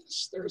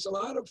happiness. There's a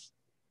lot of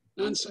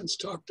nonsense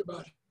talked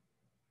about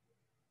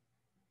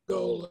the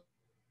goal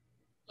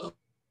of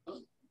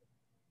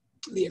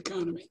the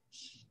economy.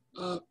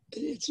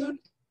 It's not,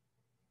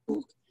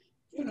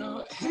 you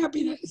know,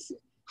 happiness.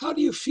 How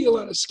do you feel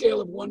on a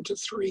scale of 1 to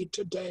 3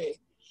 today?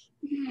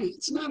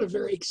 It's not a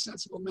very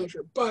sensible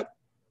measure, but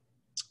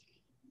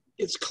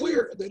it's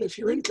clear that if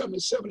your income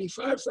is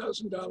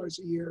 $75,000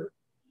 a year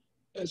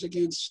as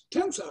against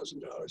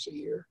 $10,000 a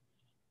year,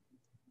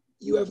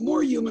 you have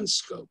more human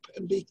scope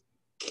and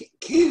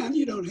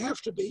you don't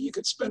have to be, you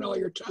could spend all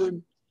your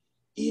time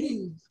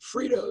eating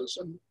Fritos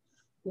and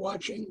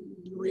watching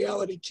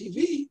reality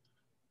TV,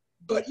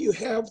 but you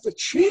have the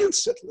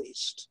chance at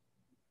least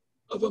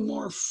of a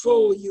more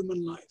full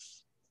human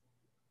life,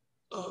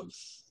 of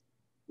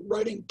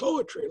writing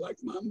poetry like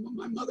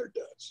my mother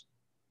does.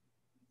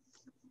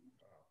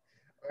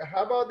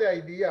 How about the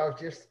idea of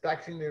just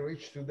taxing the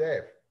rich to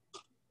death?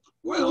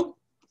 Well,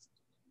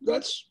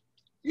 that's,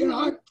 you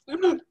know,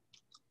 I'm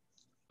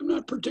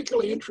not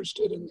particularly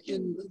interested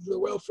in the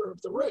welfare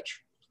of the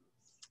rich.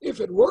 If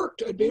it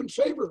worked, I'd be in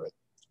favor of it.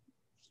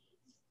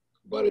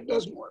 But it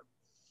doesn't work.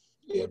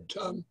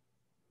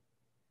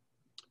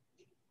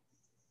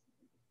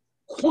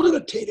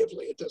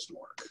 Quantitatively, it doesn't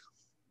work.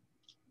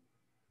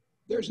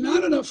 there's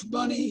not enough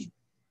money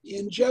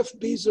in Jeff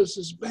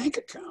Bezos's bank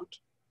account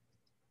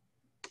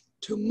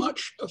to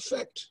much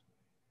affect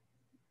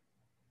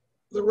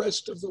the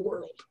rest of the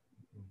world,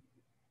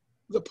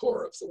 the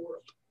poor of the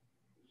world.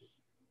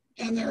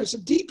 And there's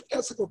a deep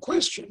ethical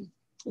question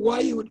why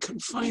you would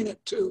confine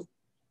it to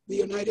the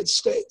United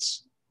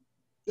States,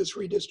 this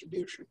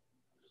redistribution,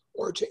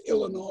 or to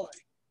Illinois,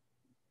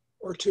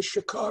 or to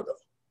Chicago.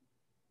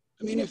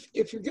 I mean,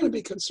 if you're going to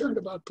be concerned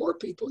about poor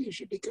people, you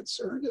should be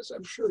concerned, as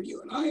I'm sure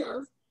you and I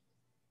are,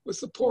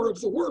 with the poor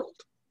of the world.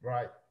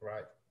 Right,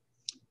 right.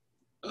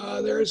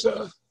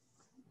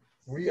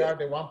 We are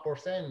the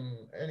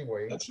 1%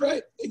 anyway. That's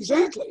right,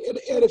 exactly. And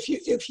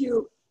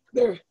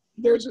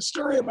there's a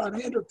story about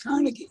Andrew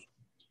Carnegie,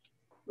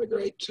 the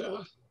great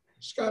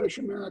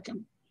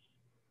Scottish-American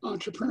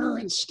entrepreneur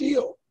in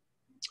steel.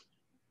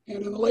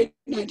 And in the late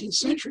 19th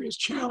century, he was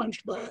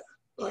challenged by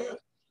a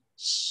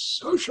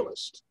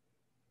socialist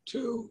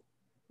to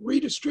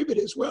redistribute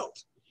his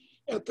wealth.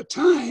 At the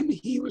time,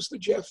 he was the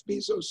Jeff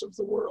Bezos of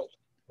the world.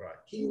 Right.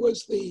 He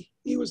was the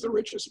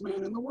richest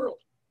man in the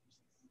world.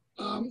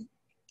 And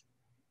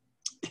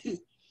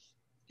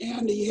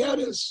he had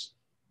an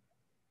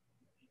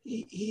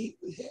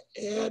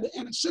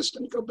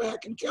assistant go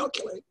back and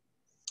calculate.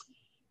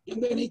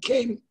 And then he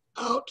came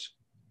out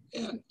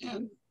and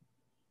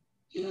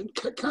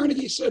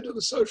Carnegie said to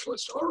the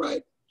socialist, all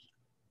right,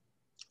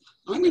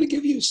 I'm going to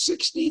give you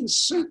 16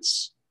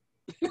 cents.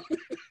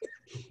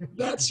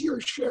 That's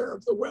your share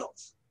of the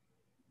wealth.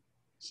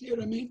 See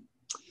what I mean?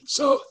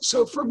 So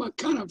from a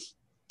kind of,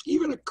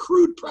 even a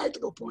crude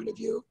practical point of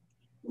view,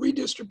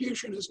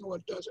 redistribution isn't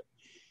what does it.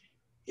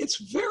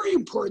 It's very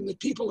important that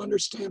people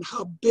understand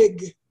how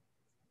big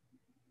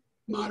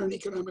modern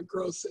economic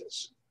growth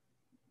is.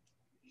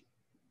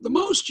 The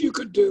most you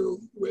could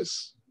do with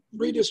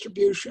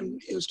redistribution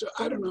is to,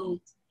 I don't know,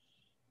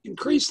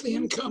 increase the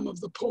income of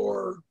the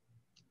poor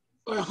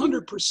by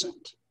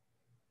 100%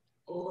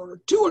 or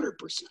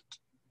 200%.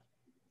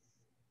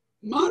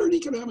 Modern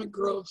economic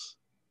growth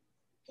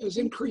has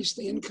increased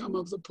the income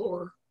of the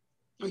poor,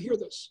 now hear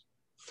this,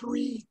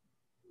 3,000%.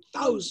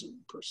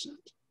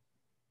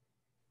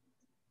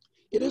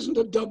 It isn't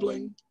a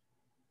doubling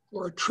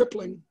or a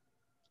tripling.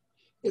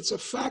 It's a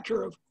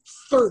factor of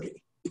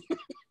 30.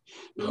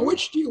 Now,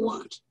 which do you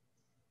want?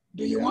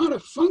 Do you want a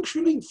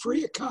functioning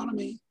free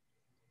economy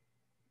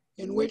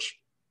in which,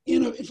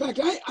 in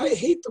fact, I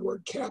hate the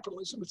word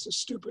capitalism. It's a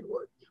stupid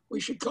word. We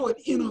should call it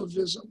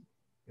innovism.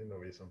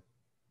 Innovism.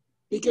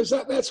 Because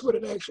that's what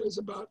it actually is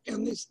about.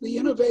 And the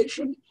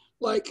innovation,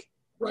 like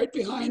right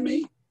behind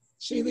me,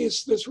 see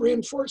this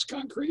reinforced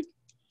concrete?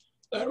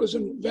 That was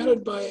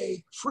invented by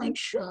a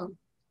French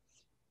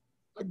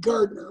a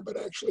gardener, but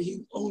actually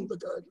he owned the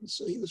garden,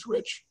 so he was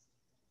rich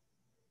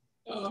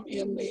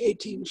in the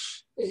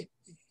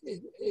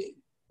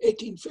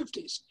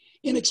 1850s.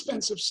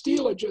 Inexpensive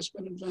steel had just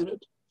been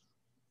invented.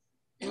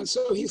 And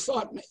so he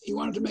thought he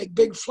wanted to make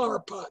big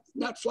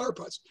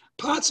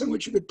pots in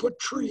which you could put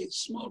trees,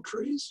 small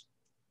trees.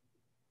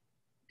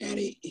 And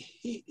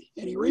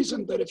he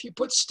reasoned that if you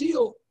put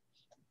steel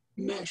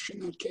mesh,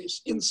 in that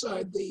case,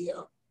 inside the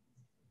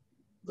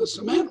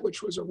cement,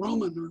 which was a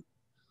Roman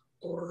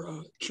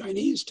or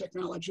Chinese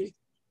technology,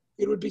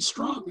 it would be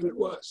strong, and it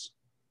was.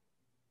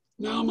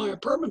 Now my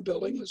apartment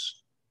building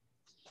is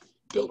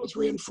built with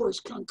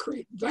reinforced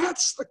concrete.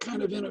 That's the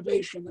kind of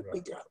innovation that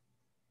we got.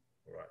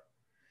 Right.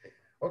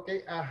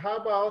 Okay, how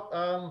about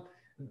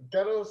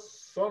tell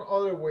us some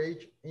other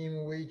ways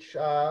in which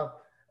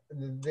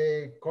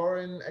the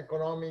current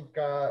economic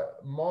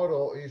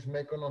model is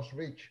making us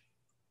rich?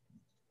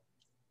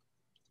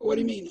 What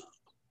do you mean?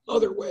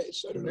 Other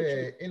ways? I don't know.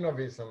 The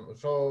innovism.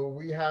 So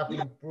we have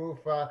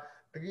improved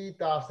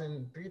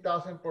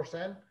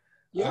 3,000%.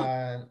 Yeah.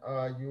 And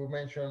you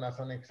mentioned as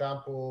an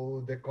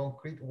example the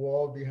concrete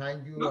wall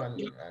behind you,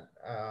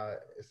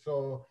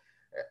 so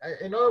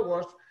in other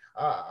words,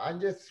 I'm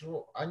just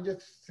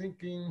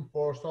thinking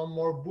for some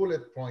more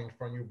bullet points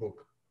from your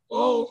book.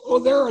 Oh,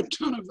 there are a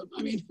ton of them.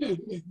 I mean,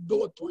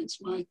 bullet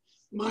points. My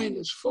mind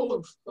is full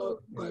of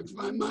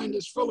my mind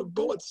is full of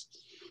bullets,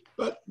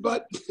 but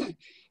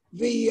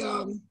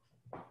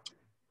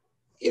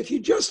if you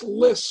just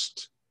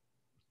list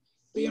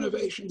the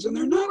innovations, and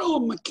they're not all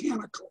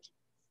mechanical.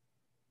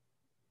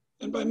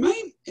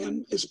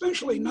 And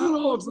especially not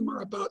all of them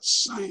are about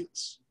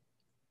science.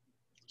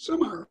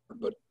 Some are,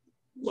 but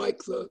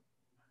like the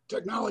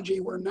technology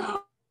we're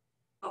now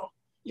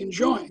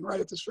enjoying right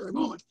at this very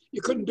moment.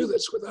 You couldn't do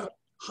this without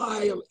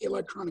high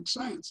electronic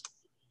science.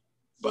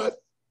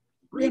 But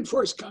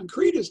reinforced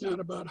concrete is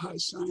not about high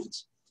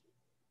science.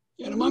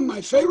 And among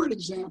my favorite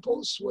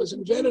examples was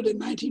invented in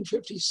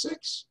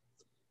 1956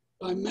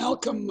 by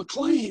Malcolm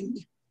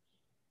McLean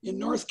in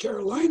North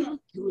Carolina.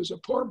 He was a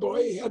poor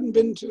boy. He hadn't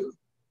been to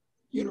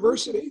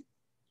university,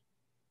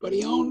 but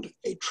he owned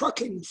a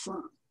trucking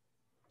firm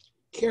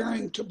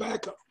carrying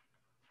tobacco.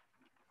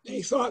 And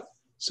he thought,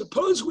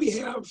 suppose we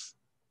have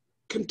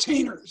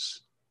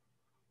containers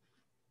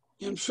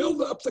and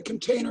fill up the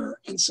container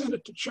and send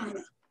it to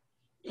China,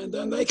 and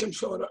then they can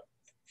fill it up.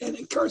 And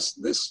of course,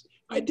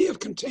 idea of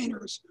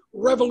containers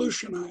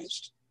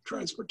revolutionized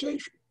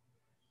transportation.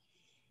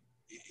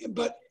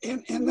 But,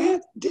 and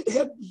that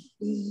had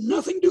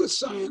nothing to do with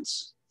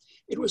science.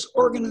 It was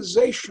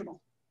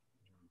organizational.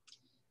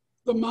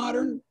 The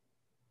modern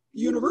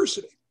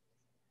university,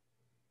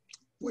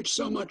 which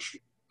so much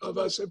of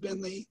us have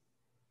been the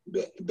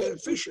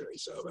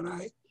beneficiaries of,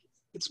 and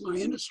it's my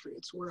industry,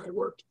 it's where I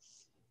worked,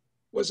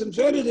 was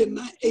invented in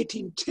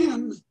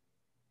 1810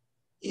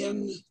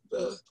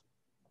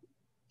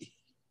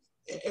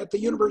 at the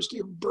University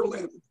of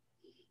Berlin,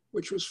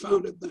 which was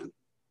founded then.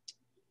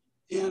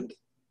 And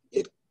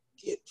it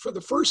for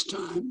the first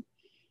time,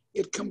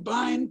 it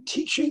combined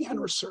teaching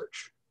and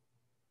research.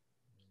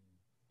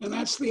 And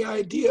that's the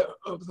idea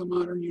of the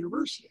modern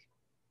university.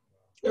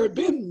 There had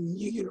been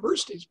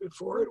universities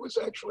before. It was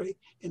actually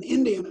an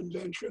Indian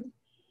invention,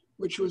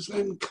 which was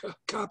then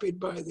copied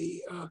by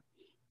the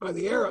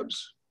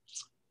Arabs,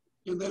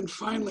 and then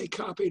finally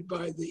copied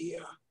by the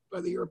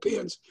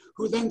Europeans,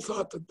 who then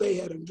thought that they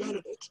had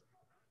invented it.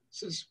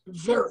 This is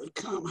very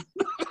common.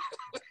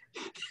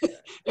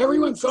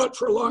 Everyone thought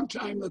for a long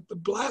time that the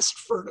blast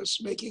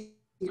furnace making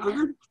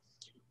iron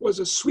was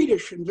a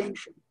Swedish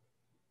invention.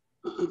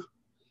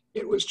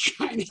 It was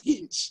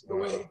Chinese, the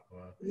way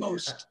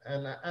most.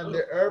 And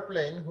the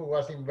airplane who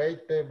was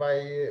invented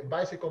by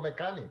bicycle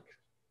mechanic.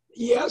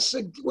 Yes,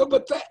 well,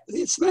 but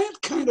it's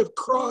that kind of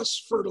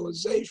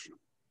cross-fertilization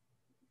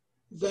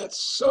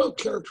that's so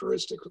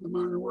characteristic of the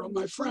modern world.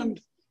 My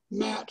friend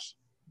Matt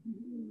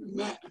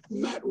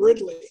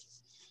Ridley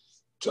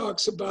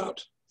talks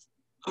about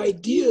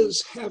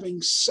ideas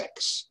having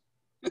sex.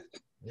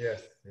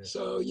 Yes.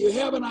 So you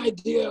have an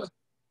idea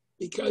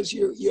because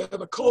you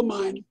have a coal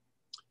mine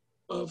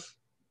of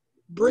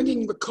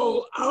bringing the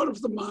coal out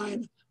of the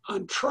mine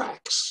on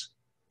tracks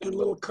and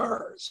little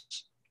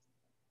cars.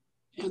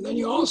 And then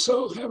you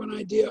also have an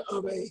idea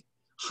of a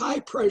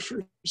high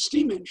pressure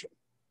steam engine.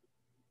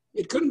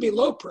 It couldn't be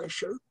low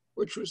pressure,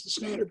 which was the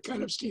standard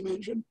kind of steam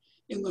engine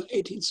in the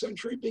 18th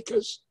century,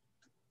 because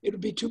it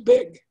would be too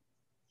big.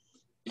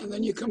 And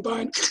then you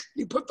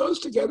put those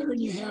together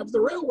and you have the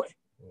railway.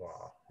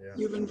 Wow. Yeah.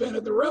 You've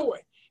invented the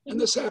railway. And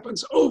this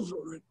happens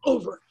over and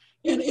over.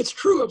 And it's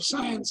true of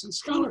science and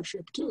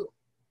scholarship too.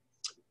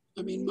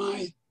 I mean,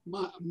 my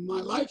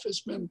life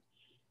has been,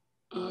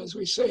 as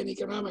we say in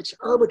economics,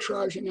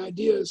 arbitraging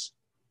ideas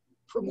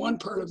from one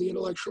part of the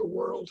intellectual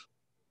world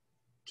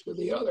to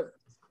the other.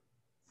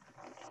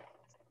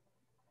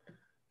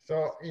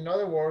 So in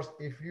other words,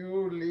 if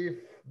you leave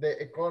the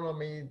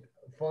economy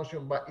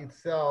function by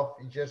itself,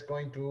 it's just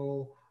going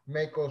to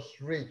make us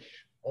rich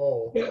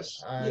all.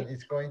 Yes. And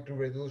it's going to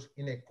reduce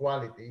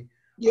inequality.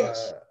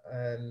 Yes.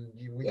 And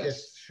we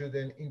just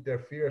shouldn't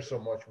interfere so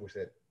much with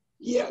it.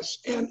 Yes,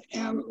 and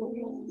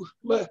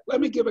let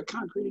me give a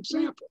concrete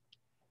example.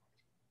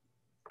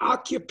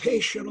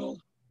 Occupational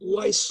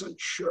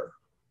licensure.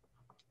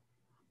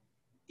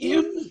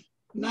 In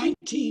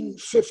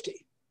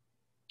 1950,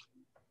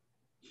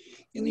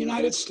 in the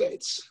United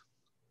States,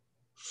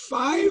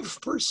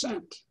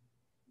 5%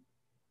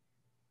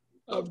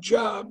 of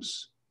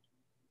jobs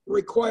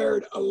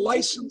required a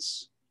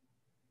license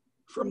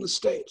from the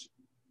state.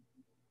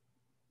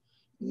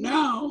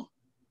 Now,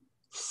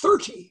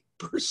 30%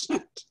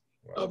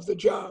 of the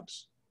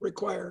jobs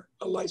require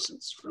a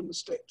license from the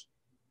state.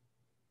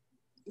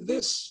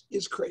 This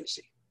is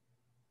crazy.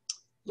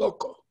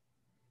 Loco,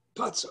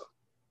 pazzo,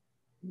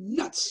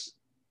 nuts.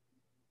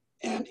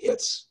 And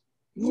it's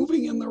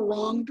moving in the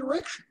wrong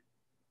direction.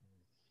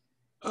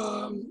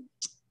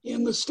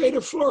 In the state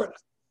of Florida,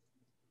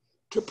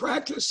 to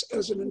practice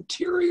as an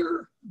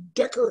interior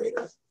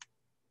decorator,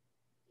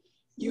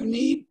 you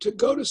need to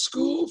go to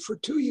school for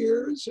 2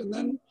 years, and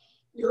then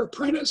you're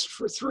apprenticed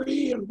for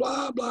 3, and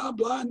blah, blah,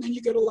 blah, and then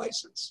you get a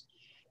license.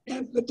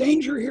 And the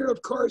danger here,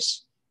 of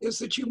course, is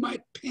that you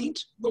might paint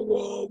the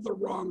wall the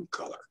wrong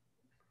color.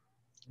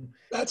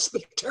 That's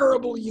the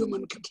terrible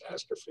human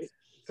catastrophe.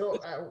 So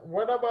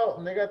what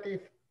about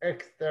negative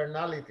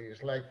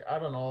externalities? Like, I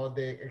don't know,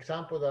 the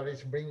example that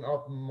is bring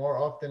up more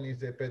often is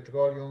the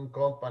petroleum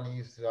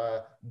companies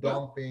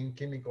dumping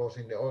chemicals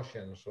in the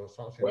oceans or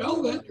something.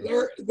 Well,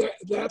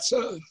 that's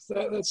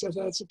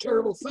a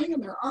terrible thing,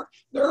 and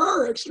there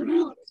are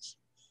externalities,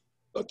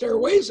 but there are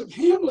ways of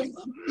handling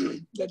them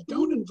that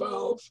don't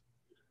involve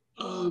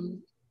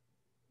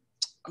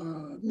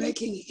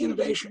making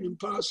innovation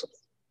impossible.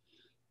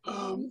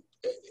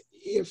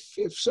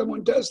 If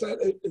someone does that,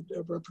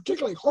 a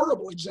particularly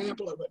horrible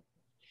example of it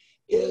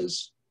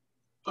is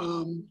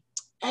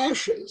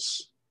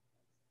ashes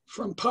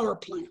from power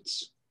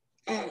plants.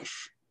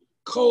 Ash,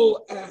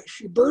 coal ash.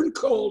 You burn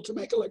coal to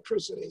make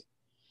electricity,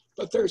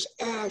 but there's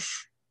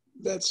ash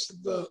that's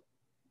the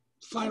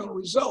final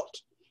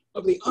result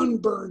of the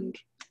unburned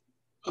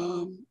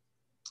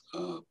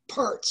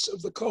parts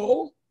of the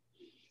coal.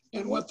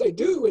 And what they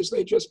do is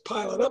they just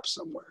pile it up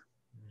somewhere.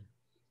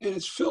 And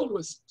it's filled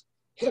with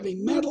heavy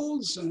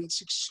metals, and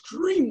it's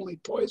extremely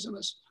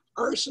poisonous,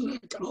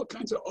 arsenic and all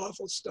kinds of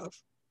awful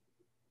stuff.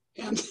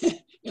 And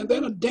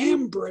then a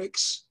dam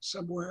breaks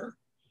somewhere,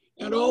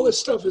 and all this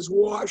stuff is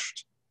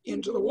washed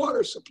into the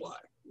water supply.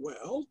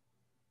 Well,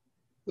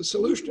 the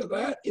solution to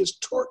that is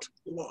tort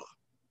law.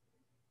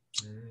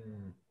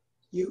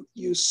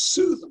 You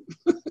sue them.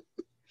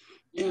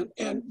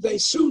 and they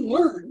soon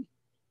learn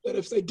that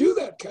if they do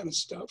that kind of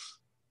stuff,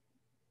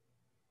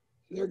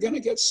 they're going to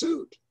get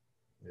sued.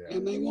 Yeah.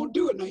 And they won't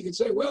do it. Now you can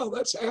say, well,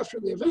 that's after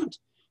the event.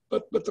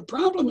 But the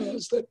problem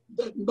is that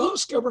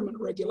most government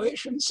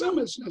regulation, some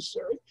is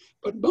necessary,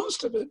 but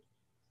most of it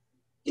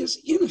is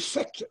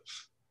ineffective.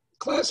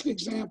 Classic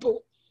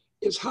example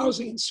is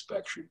housing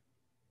inspection.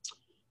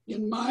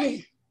 In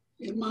my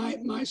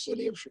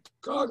city of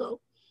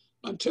Chicago,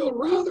 until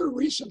rather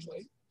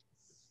recently,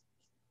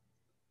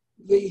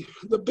 the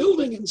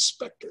building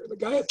inspector, the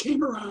guy that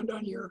came around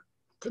on your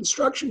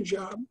construction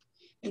job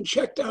and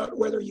checked out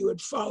whether you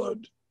had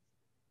followed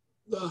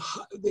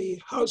the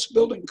house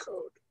building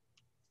code,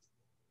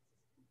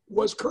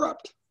 was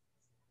corrupt.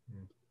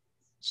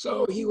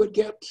 So he would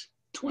get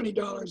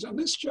 $20 on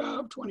this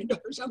job,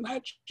 $20 on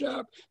that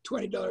job,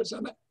 $20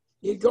 on that.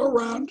 He'd go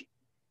around,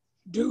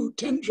 do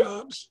 10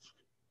 jobs,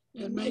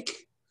 and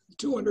make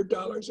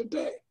 $200 a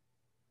day.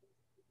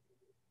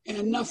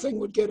 And nothing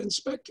would get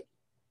inspected,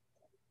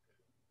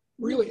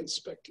 really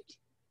inspected.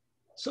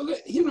 So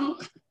that, you know,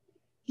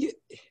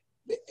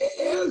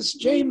 as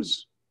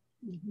James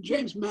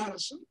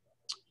Madison,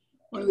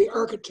 one of the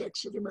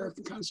architects of the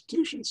American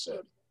Constitution,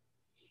 said,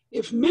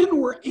 if men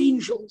were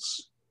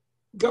angels,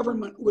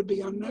 government would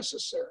be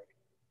unnecessary.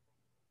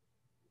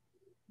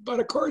 But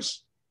of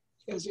course,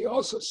 as he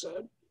also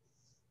said,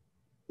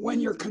 when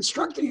you're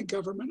constructing a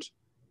government,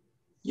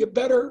 you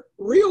better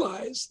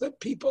realize that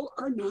people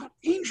are not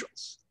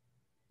angels.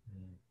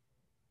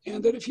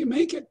 And that if you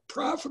make it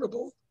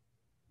profitable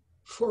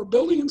for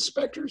building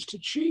inspectors to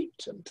cheat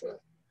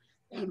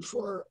and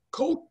for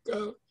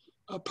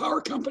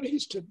power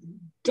companies to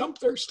dump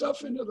their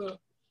stuff into the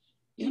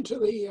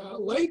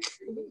lake,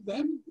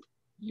 then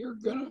you're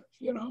gonna,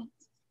 you know,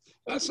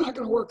 that's not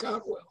gonna work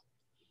out well.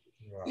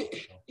 Wow.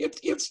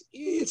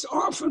 It's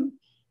often,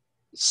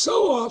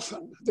 so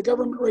often, the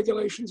government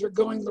regulations are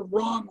going the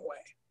wrong way.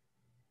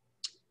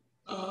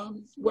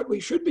 What we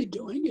should be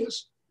doing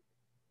is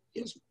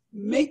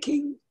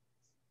making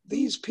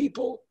these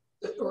people,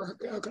 or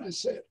how can I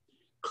say it,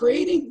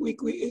 creating, we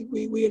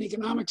in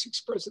economics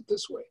express it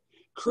this way,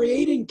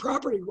 creating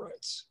property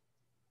rights,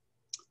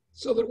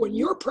 so that when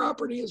your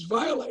property is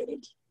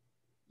violated,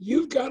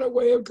 you've got a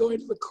way of going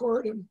to the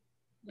court and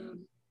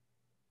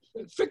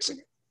fixing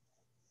it.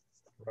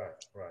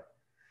 Right.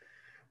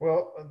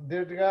 Well,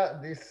 Deirdre,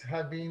 this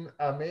has been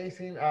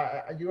amazing.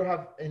 You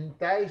have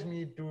enticed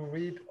me to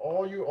read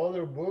all your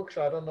other books.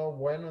 I don't know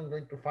when I'm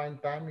going to find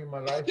time in my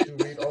life to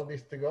read all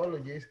these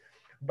theologies,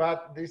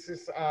 but this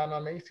is an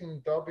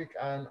amazing topic,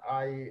 and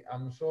I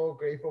am so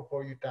grateful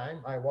for your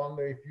time. I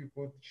wonder if you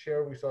could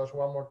share with us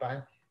one more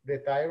time the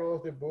title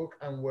of the book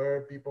and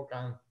where people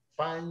can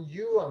find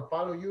you and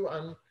follow you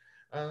and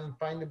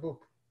find the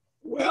book.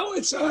 Well,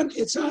 it's on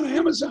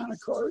Amazon,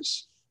 of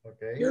course.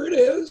 Okay. Here it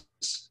is.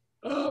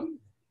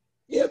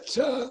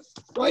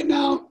 Right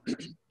now,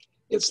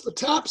 it's the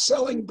top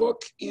selling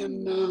book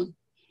in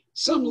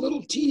some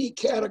little teeny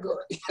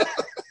category.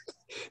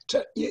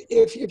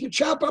 If you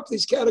chop up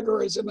these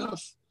categories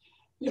enough,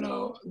 you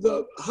know,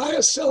 the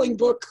highest selling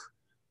book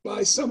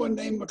by someone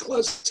named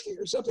McCloskey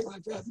or something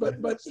like that.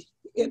 But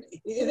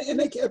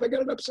if I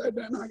got it upside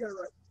down, I got it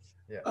right.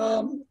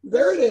 Yeah.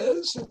 There it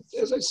is.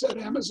 As I said,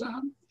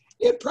 Amazon.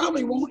 It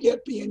probably won't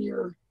yet be in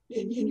your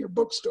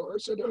bookstore,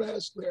 so don't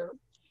ask there.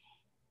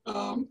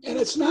 And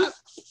it's not,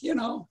 you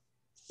know,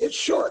 it's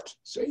short.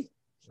 See,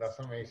 that's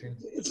amazing.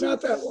 It's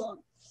not that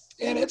long,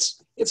 and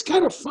it's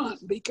kind of fun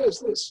because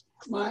this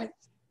my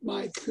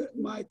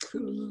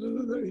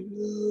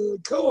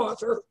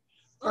co-author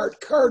Art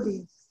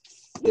Carden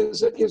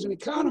is an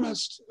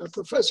economist, a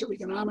professor of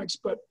economics,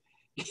 but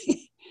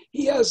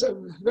he has a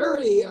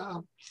very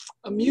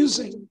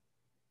amusing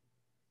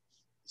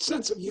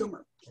sense of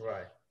humor.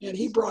 Right. And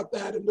he brought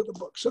that into the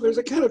book. So there's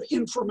a kind of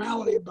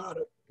informality about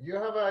it. You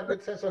have a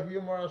good sense of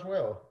humor as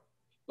well.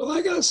 Well,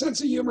 I got a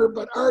sense of humor,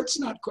 but Art's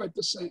not quite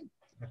the same.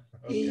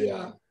 Okay.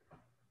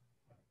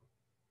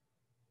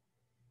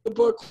 The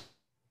book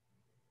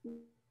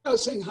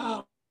discussing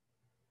how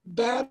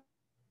bad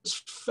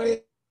fail,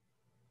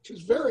 which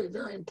is very,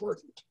 very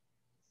important,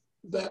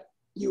 that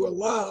you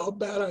allow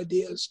bad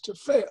ideas to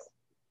fail.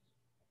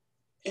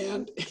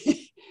 And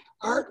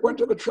Art went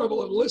to the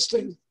trouble of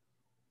listing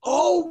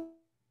all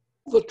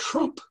the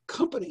Trump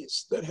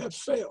companies that have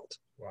failed.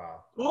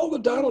 Wow. All the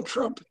Donald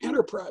Trump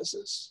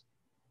enterprises,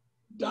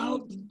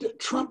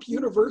 Trump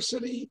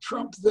University,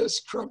 Trump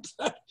this, Trump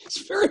that.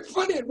 It's very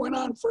funny. It went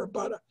on for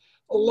about a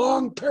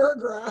long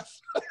paragraph.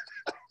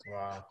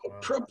 Wow.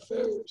 Trump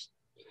failures.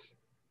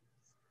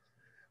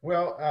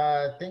 Well,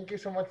 thank you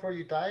so much for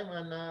your time.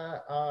 And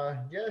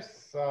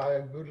yes,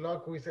 good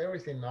luck with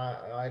everything.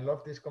 I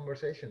love this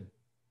conversation.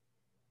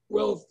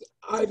 Well,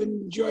 I've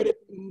enjoyed it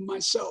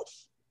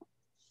myself.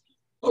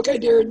 Okay,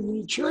 dear,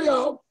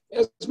 cheerio.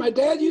 As my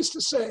dad used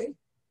to say,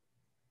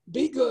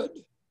 be good.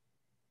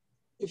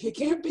 If you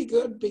can't be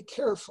good, be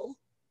careful.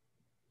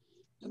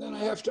 and then I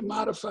have to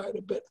modify it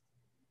a bit.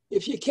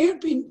 If you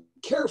can't be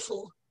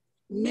careful,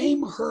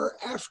 name her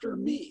after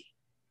me.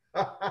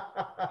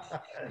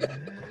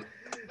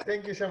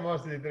 Thank you so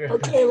much, Deirdre.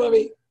 Okay,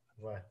 Lovey.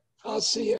 Bye. I'll see you.